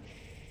inspection.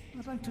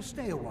 I'd like to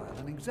stay a while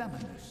and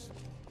examine this.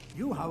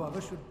 You,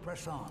 however, should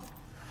press on.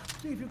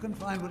 See if you can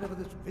find whatever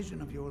this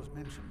vision of yours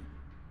mentioned.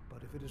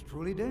 But if it is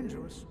truly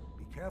dangerous,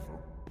 be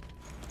careful.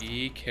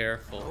 Be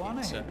careful. Go on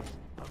ahead.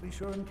 I'll be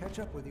sure and catch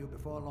up with you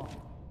before long.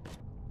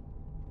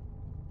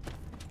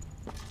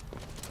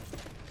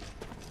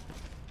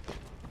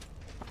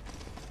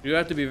 You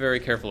have to be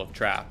very careful of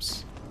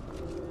traps.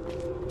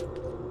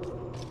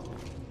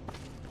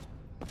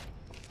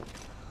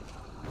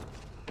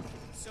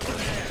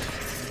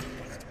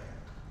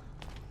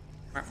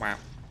 Wow.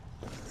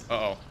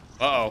 Uh-oh.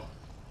 Uh-oh.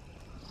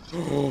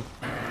 Oh,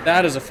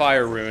 that is a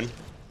fire rune.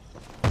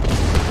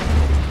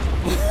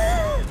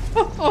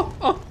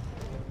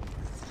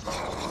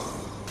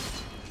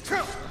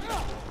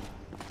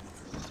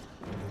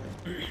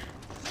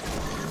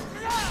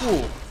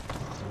 Ooh.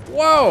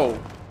 Whoa!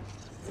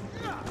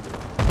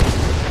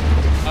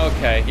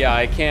 Okay, yeah,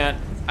 I can't.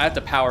 I have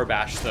to power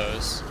bash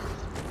those.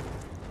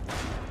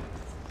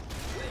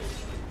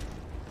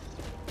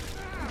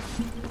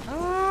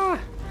 Ah!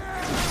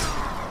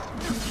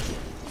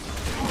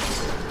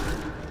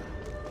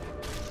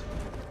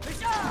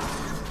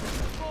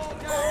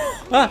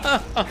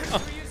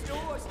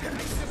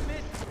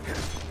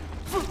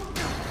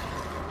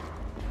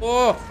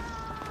 Whoa!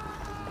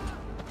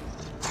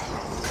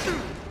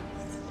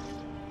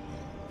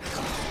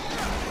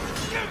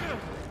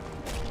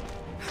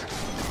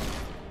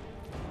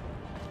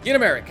 Get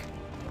him, Erik.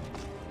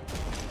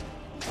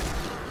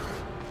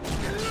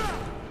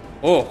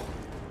 Oh.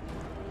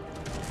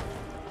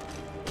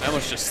 I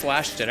almost just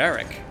slashed at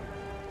Erik.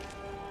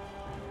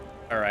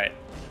 All right,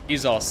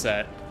 he's all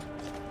set.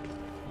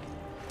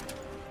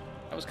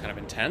 That was kind of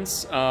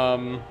intense.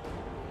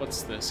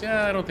 What's this?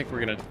 Yeah, I don't think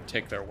we're gonna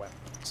take their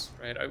weapons,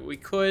 right? We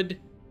could.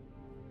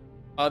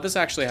 This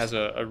actually has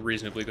a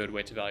reasonably good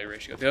weight to value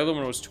ratio. The other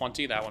one was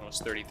 20, that one was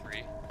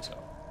 33, so.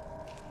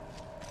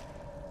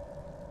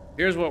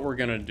 Here's what we're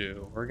gonna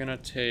do. We're gonna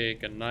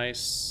take a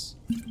nice,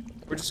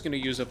 we're just gonna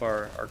use up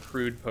our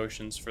crude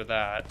potions for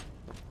that.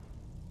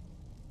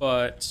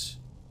 But,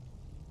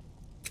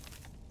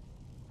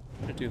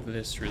 I'm gonna do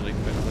this really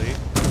quickly.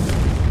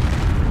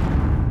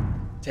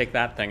 Take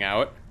that thing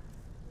out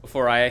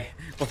before I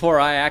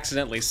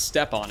accidentally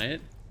step on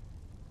it.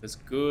 Because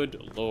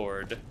good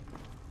lord.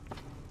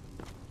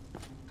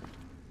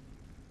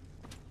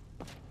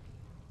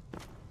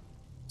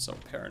 So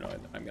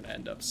paranoid that I'm gonna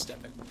end up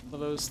stepping on one of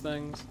those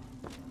things.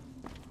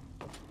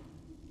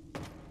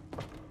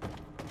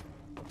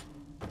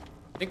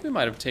 I think we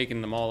might have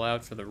taken them all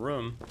out for the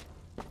room.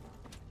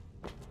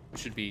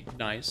 Which should be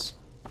nice.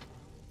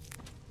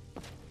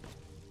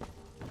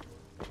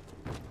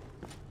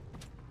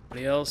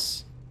 Anybody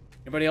else?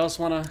 Anybody else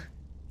wanna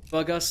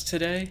bug us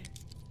today?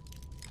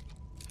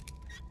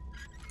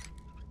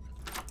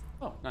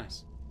 Oh,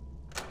 nice.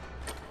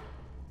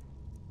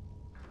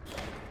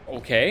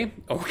 Okay,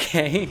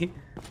 okay,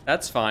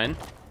 that's fine.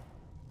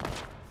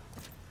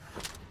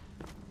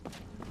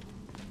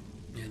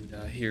 And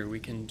here we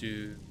can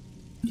do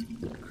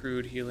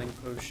crude healing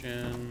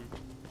potion.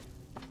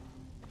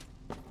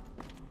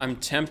 I'm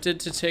tempted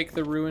to take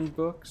the ruined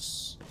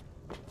books.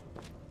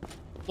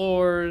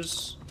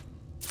 Floors.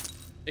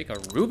 Take a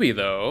ruby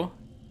though.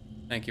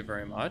 Thank you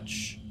very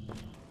much.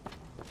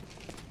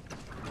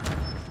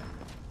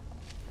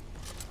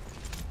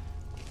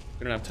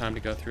 We don't have time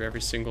to go through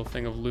every single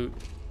thing of loot.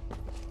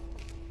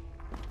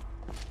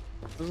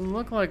 Doesn't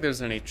look like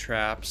there's any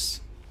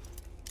traps.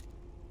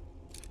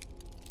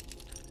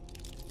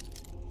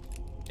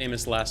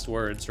 Famous last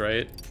words,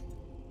 right?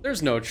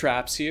 There's no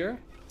traps here.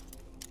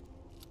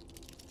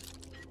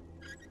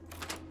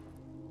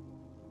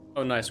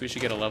 Oh, nice. We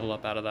should get a level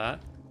up out of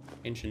that.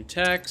 Ancient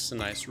text, a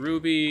nice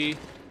ruby,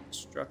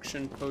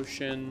 destruction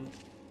potion.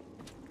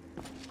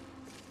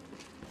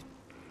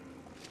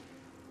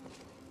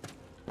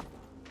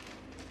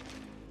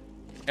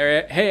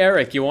 Hey,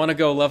 Erik, you want to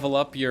go level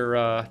up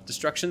your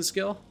destruction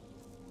skill?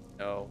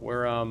 No,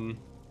 we're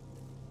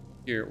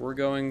here. We're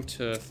going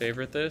to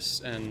favorite this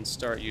and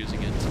start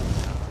using it.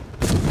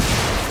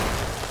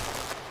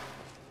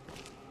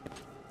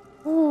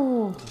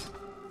 Ooh.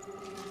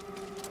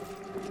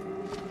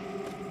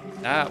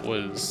 That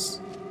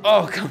was.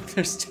 Oh, come!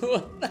 There's two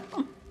of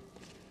them.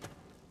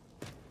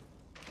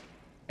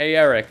 Hey,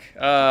 Erik.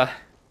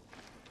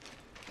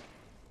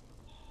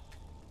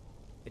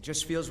 It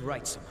just feels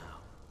right somehow.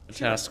 A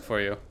task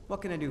for you.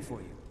 What can I do for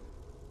you?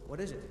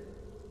 What is it?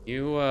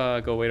 You,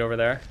 go wait over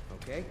there.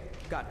 Okay,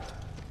 got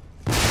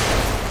it.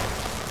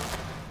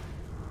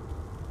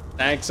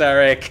 Thanks,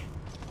 Erik.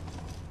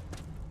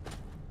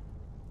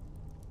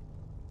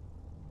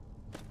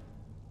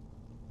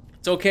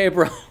 It's okay,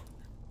 bro.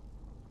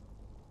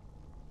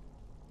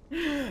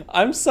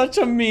 I'm such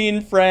a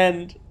mean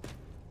friend.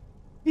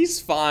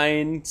 He's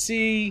fine.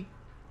 See,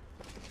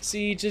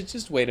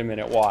 just wait a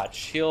minute.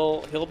 Watch.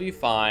 He'll be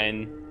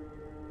fine.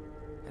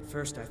 At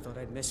first, I thought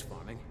I'd miss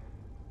farming.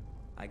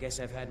 I guess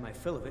I've had my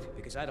fill of it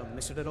because I don't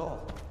miss it at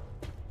all.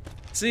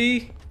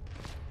 See?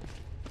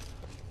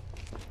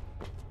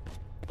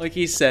 Like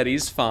he said,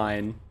 he's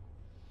fine.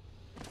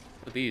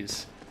 Look at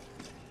these.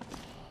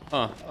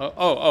 Huh.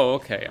 Oh,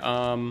 okay.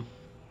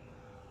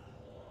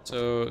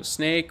 So,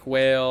 snake,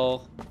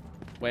 whale,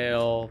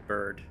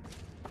 bird.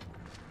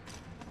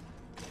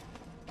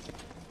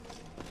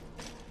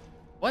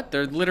 What?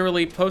 They're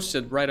literally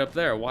posted right up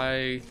there.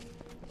 Why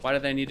do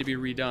they need to be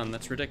redone?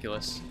 That's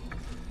ridiculous.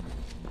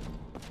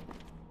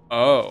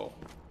 Oh.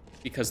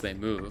 Because they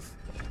move.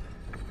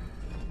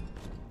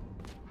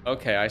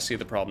 Okay, I see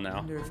the problem now. I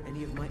wonder if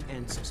any of my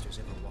ancestors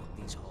ever walked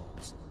these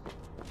halls.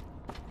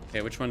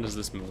 Okay, which one does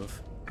this move?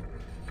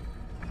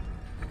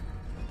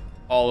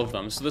 All of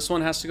them. So this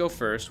one has to go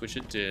first, which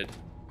it did.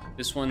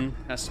 This one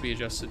has to be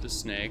adjusted to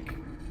snake.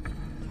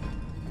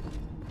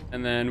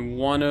 And then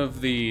one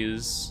of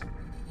these.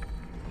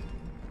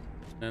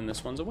 And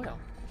this one's a whale.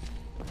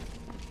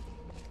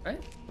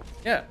 Right?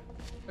 Yeah.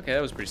 Okay,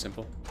 that was pretty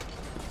simple.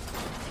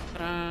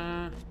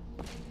 That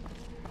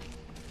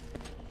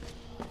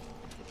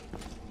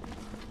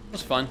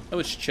was fun. That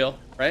was chill,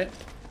 right?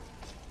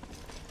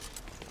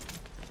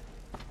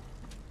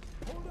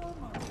 Hold on,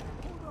 Mike.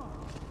 Hold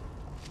on.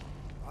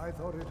 I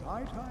thought it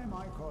high time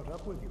I caught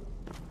up with you.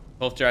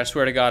 Wolfjar, I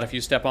swear to God, if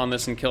you step on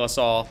this and kill us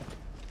all,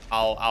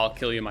 I'll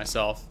kill you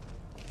myself.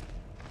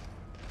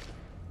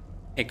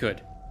 Hey,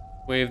 good.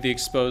 Wave the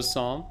Exposed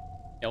Psalm.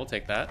 Yeah, we'll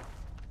take that.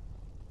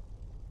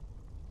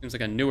 Seems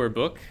like a newer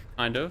book,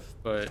 kind of,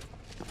 but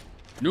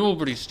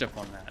nobody step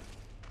on that.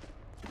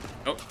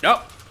 Oh,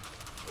 no!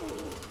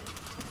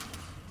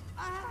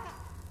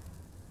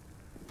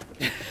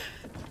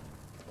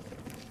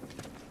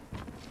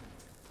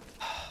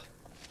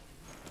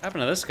 What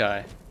happened to this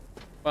guy?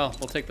 Well,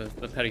 we'll take the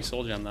petty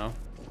soul gem, though.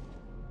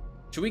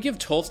 Should we give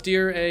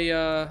Tolfdir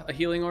a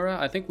healing aura?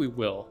 I think we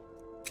will.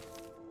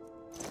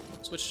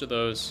 Switch to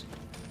those.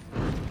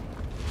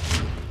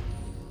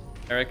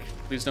 Erik,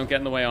 please don't get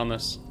in the way on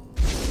this.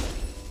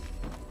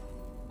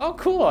 Oh,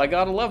 cool. I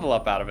got a level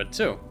up out of it,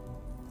 too.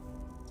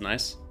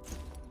 Nice.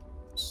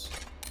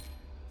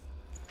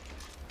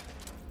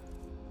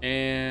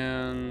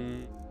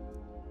 And...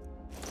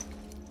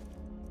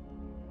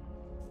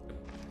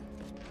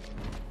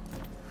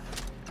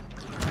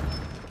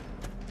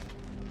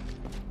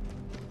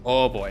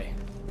 oh, boy.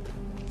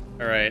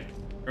 All right.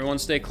 Everyone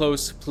stay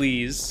close,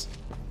 please.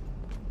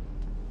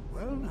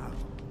 Well, now,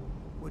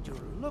 would you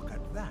look at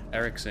that?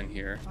 Erik's in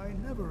here. I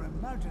never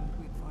imagined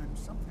we'd find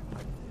something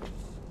like this.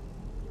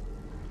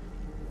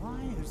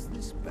 Why is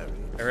this buried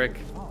Erik.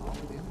 so far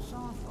within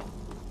Saarthal?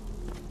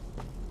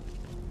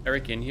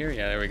 Erik in here?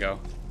 Yeah, there we go.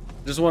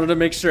 Just wanted to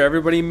make sure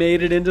everybody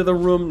made it into the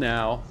room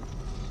now.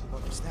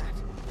 What was that?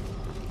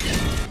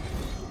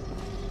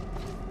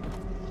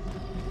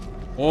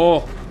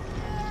 Oh.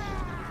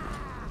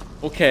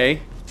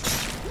 Okay.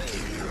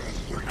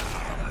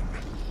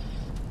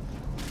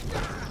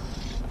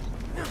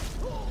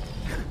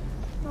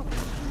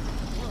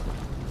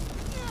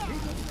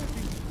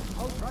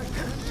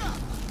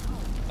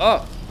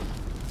 Oh.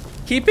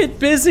 Keep it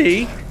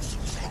busy.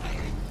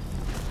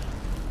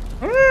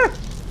 Ah.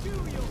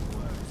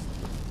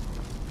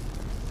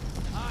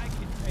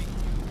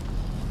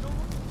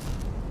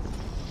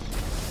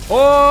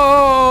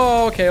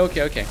 Oh,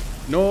 okay.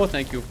 No,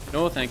 thank you.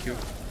 No, thank you.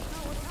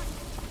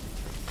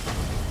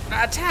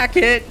 Attack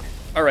it!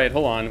 All right,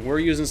 hold on. We're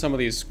using some of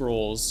these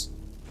scrolls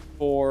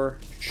for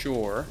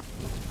sure.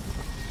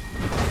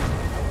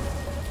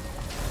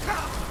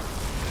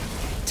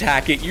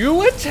 Attack it!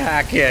 You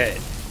attack it!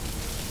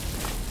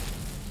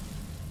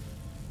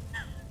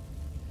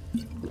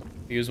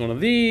 Use one of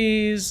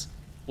these.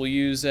 We'll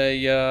use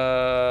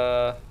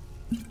a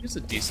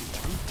decent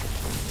one.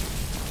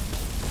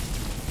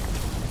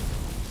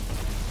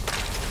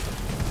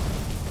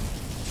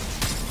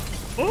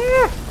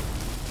 Ah!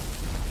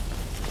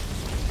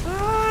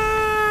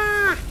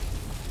 Ah!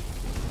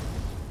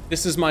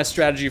 This is my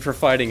strategy for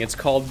fighting. It's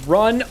called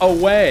run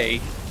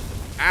away.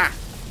 Ah.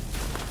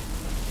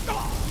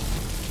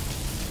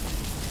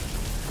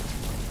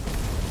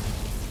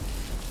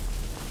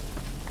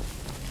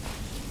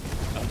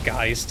 Oh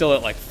god, he's still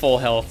at like full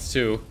health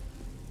too.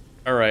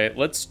 All right,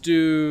 let's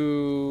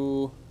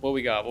do what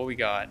we got.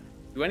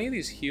 Do any of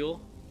these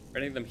heal? Are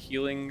any of them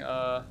healing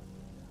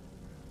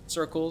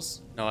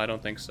circles? No, I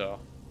don't think so.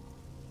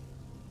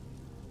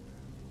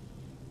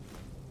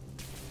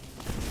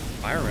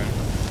 Whiterun.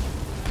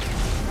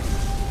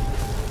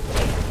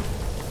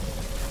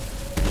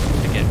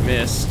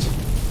 missed.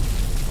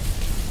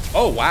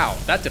 Oh, wow.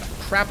 That did a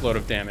crap load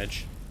of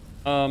damage.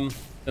 Then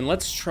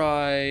let's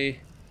try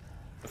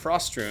the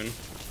Frost Rune.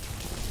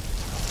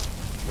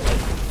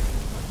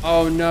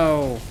 Oh,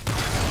 no.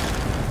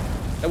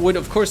 That would,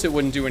 of course, it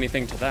wouldn't do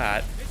anything to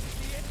that.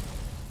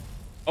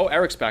 Oh,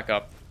 Erik's back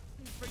up.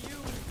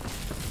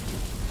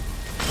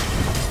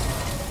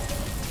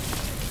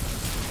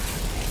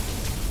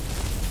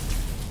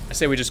 I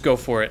say we just go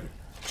for it.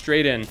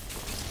 Straight in.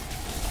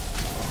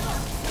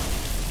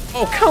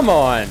 Oh, come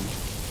on!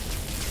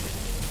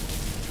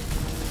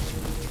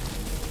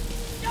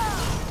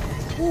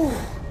 Whew.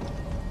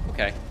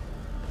 Okay.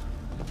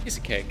 Piece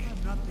of cake.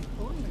 I'm not the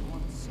only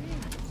one seeing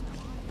this.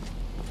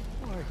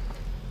 Why,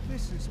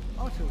 this is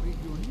utterly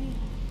unique.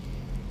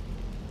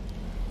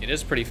 It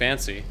is pretty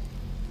fancy.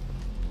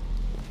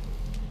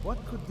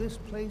 What could this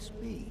place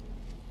be?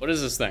 What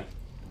is this thing?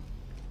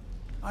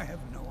 I have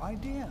no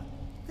idea.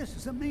 This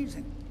is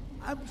amazing.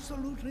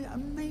 Absolutely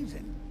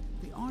amazing.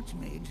 The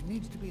Archmage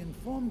needs to be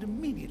informed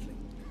immediately.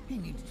 He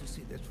needs to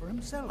see this for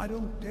himself. I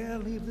don't dare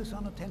leave this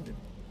unattended.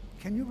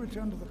 Can you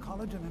return to the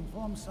college and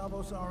inform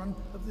Savos Aran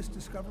of this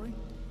discovery?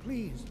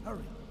 Please,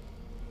 hurry.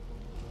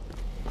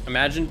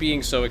 Imagine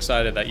being so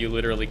excited that you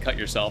literally cut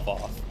yourself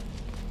off.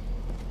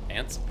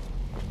 Fancy.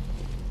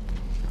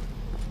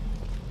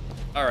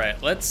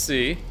 Alright, let's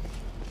see.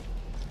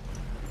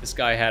 This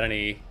guy had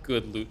any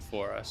good loot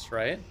for us,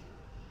 right?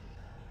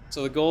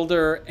 So the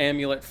Golder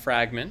Amulet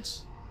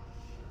Fragment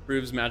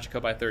improves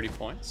Magicka by 30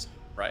 points,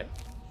 right?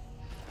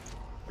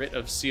 Writ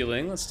of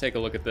Sealing, let's take a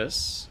look at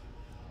this.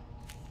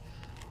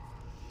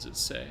 What does it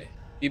say?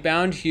 Be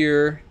bound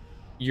here,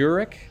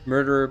 Erik,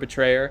 murderer,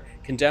 betrayer,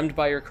 condemned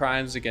by your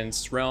crimes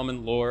against realm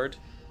and lord.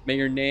 May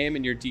your name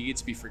and your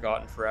deeds be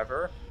forgotten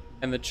forever,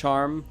 and the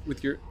charm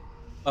with your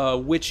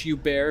which you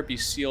bear be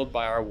sealed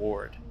by our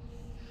ward.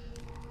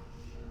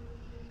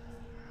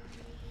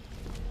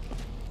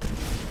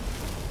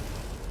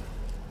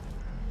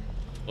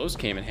 Those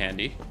came in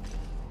handy.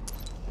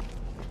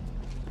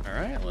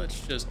 Alright, let's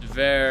just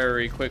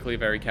very quickly,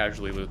 very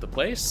casually loot the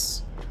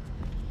place.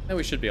 And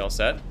we should be all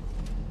set.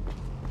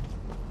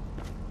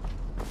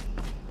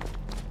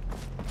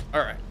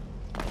 Alright.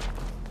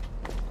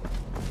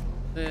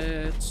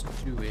 Let's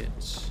do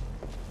it.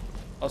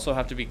 Also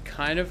have to be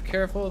kind of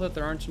careful that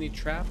there aren't any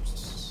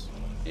traps,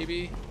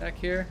 maybe, back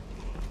here.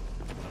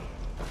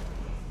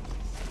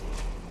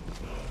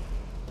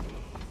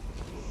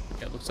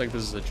 Yeah, it looks like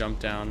this is a jump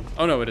down.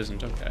 Oh no, it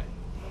isn't, okay.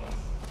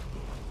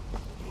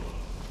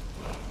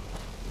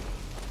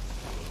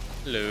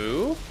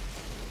 Hello?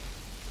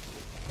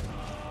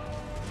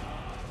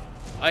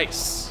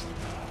 Ice.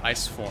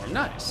 Ice form,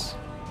 nice.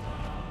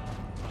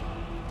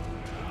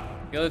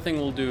 The other thing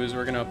we'll do is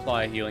we're gonna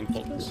apply healing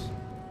poultice.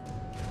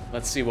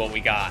 Let's see what we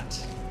got.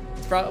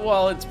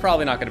 Well, it's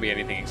probably not gonna be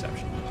anything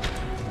exceptional.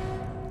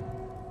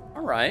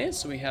 All right,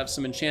 so we have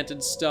some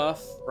enchanted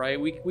stuff, right?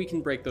 We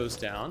can break those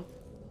down.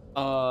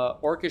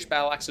 Orcish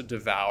Battle Axe of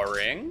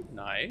Devouring,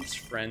 nice.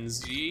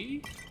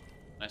 Frenzy,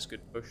 nice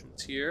good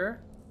potions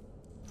here.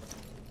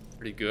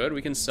 Pretty good,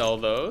 we can sell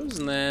those,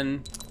 and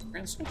then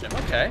Grand Soul Gem,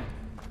 okay.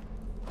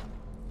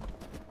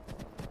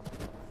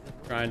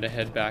 Trying to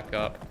head back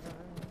up.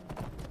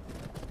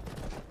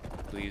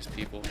 Please,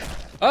 people.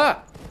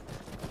 Ah!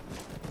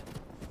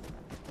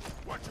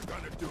 What you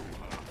gonna do,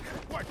 huh?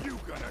 What you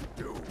gonna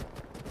do?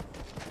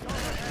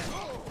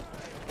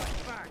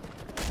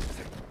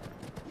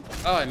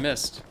 Oh, I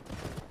missed.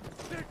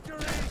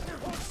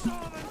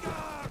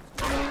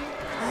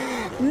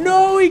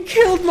 No, he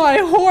killed my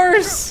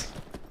horse!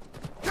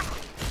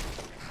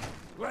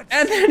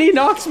 And then he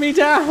knocks me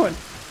down!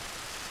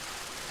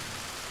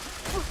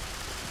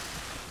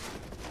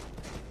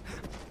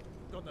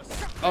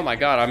 Oh my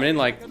god, I'm in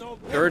like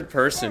third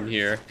person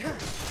here.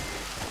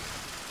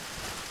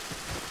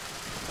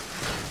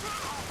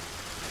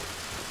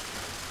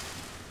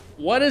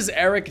 What is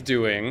Erik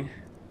doing?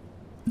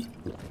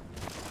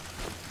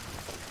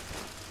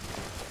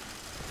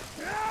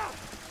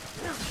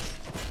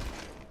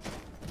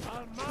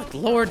 Good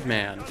Lord,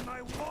 man.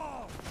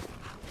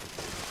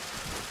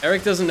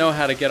 Erik doesn't know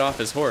how to get off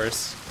his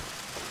horse.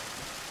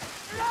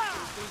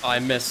 Oh, I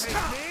missed.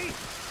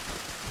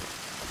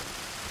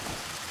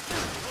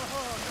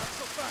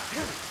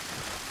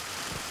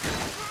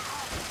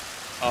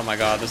 Oh my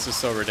god, this is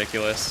so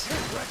ridiculous.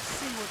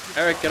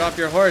 Erik, get off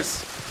your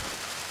horse.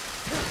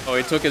 Oh,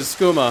 he took his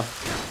skooma.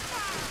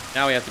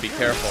 Now we have to be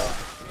careful.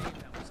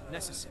 That was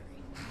necessary.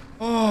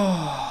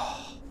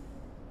 Oh.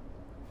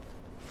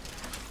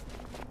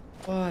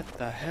 What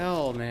the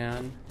hell,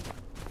 man?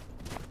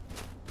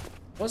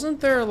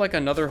 Wasn't there like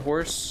another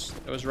horse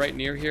that was right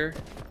near here?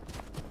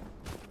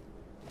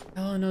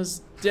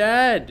 Helena's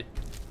dead.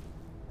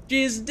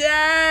 She's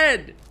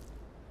dead.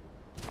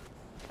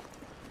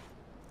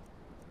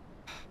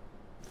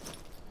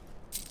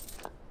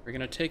 We're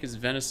gonna take his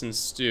venison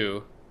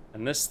stew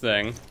and this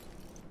thing.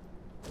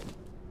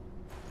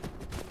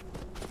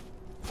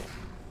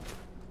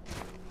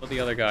 What'd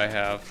the other guy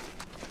have?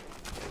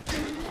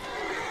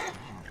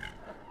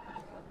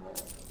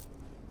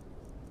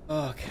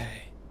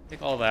 Okay.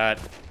 Take all that.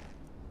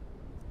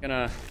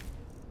 Gonna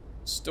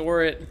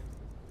store it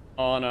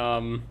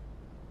on,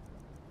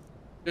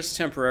 just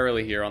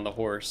temporarily here on the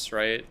horse,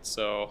 right?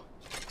 So,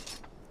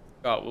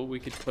 well, we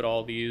could put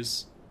all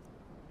these.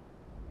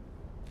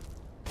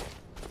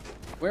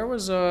 Where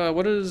was,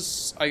 what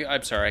is,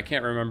 I'm sorry, I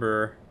can't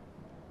remember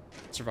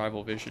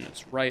survival vision.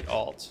 It's right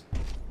alt.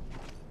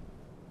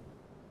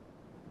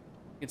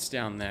 It's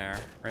down there,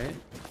 right?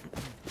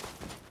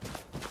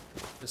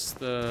 This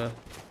the...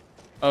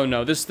 Oh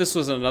no, this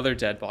was another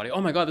dead body. Oh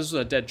my god, this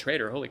was a dead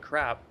trader. Holy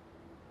crap.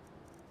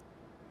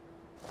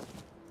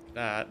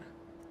 That.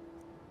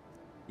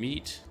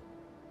 Meat.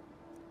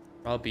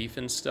 Raw beef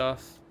and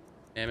stuff.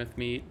 Mammoth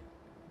meat.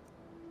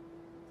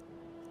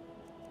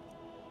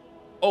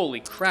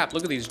 Holy crap,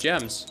 look at these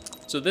gems.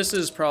 So this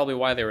is probably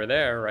why they were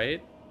there,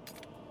 right?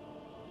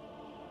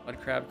 Mud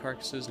crab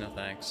carcasses? No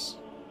thanks.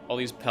 All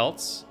these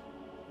pelts?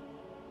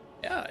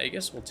 Yeah, I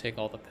guess we'll take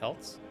all the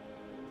pelts.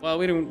 Well,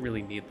 we don't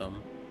really need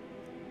them,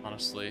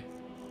 honestly.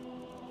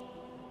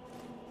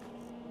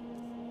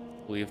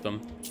 Leave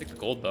them. Take the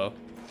gold, though.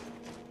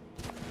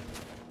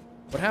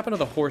 What happened to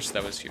the horse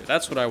that was here?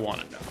 That's what I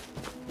want to know,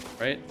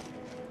 right?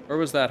 Where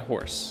was that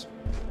horse?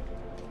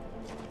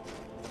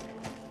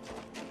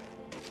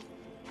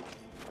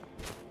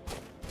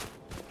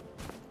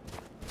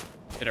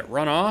 Did it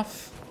run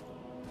off?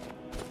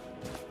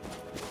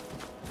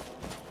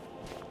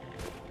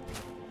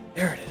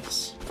 There it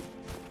is.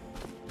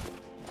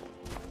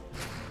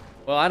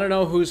 Well, I don't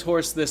know whose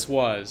horse this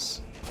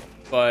was,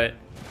 but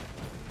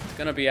it's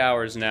gonna be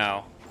ours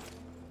now.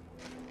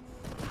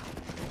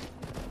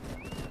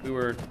 We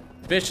were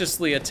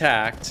viciously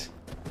attacked.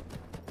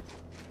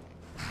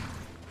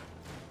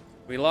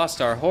 We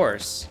lost our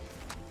horse.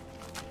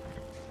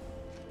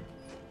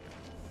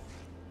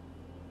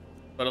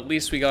 But at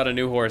least we got a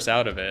new horse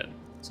out of it,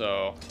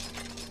 so...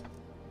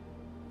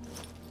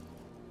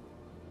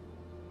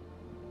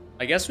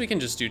 I guess we can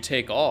just do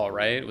take all,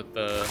 right? With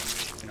the,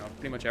 you know,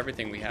 pretty much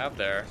everything we have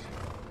there.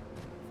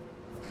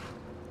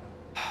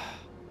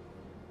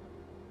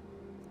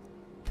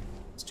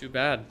 It's too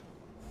bad.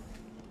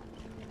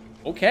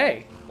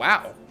 Okay,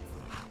 wow.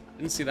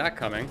 Didn't see that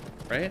coming,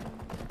 right?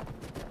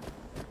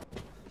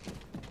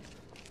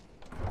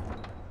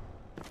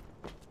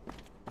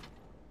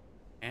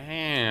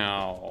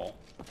 Ow.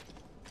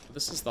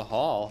 This is the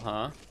hall,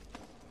 huh?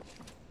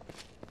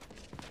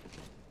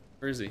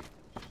 Where is he?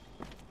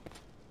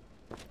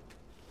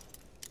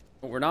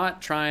 But we're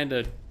not trying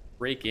to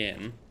break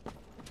in.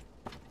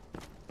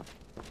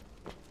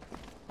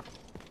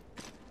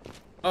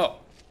 Oh,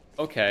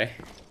 okay.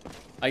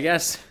 I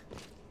guess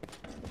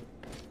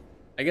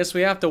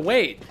we have to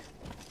wait.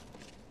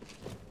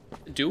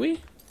 Do we?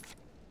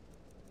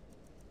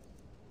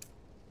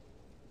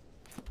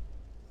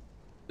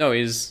 No,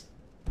 he's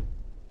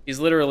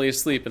literally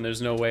asleep and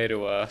there's no way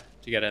to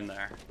get in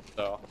there.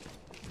 So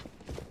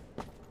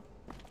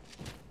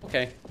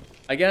okay.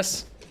 I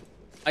guess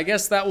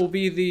that will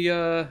be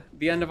the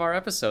end of our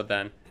episode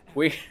then.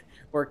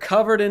 We're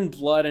covered in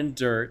blood and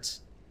dirt.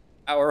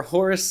 Our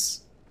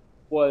horse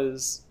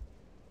was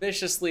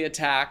viciously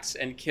attacked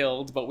and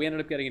killed, but we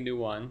ended up getting a new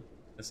one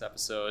this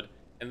episode.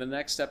 In the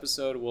next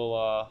episode,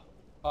 we'll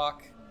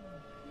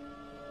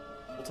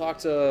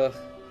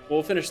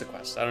finish the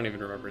quest. I don't even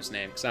remember his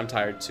name because I'm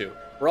tired too.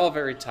 We're all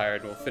very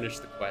tired. We'll finish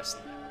the quest.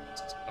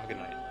 Have a good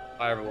night.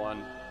 Bye,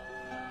 everyone.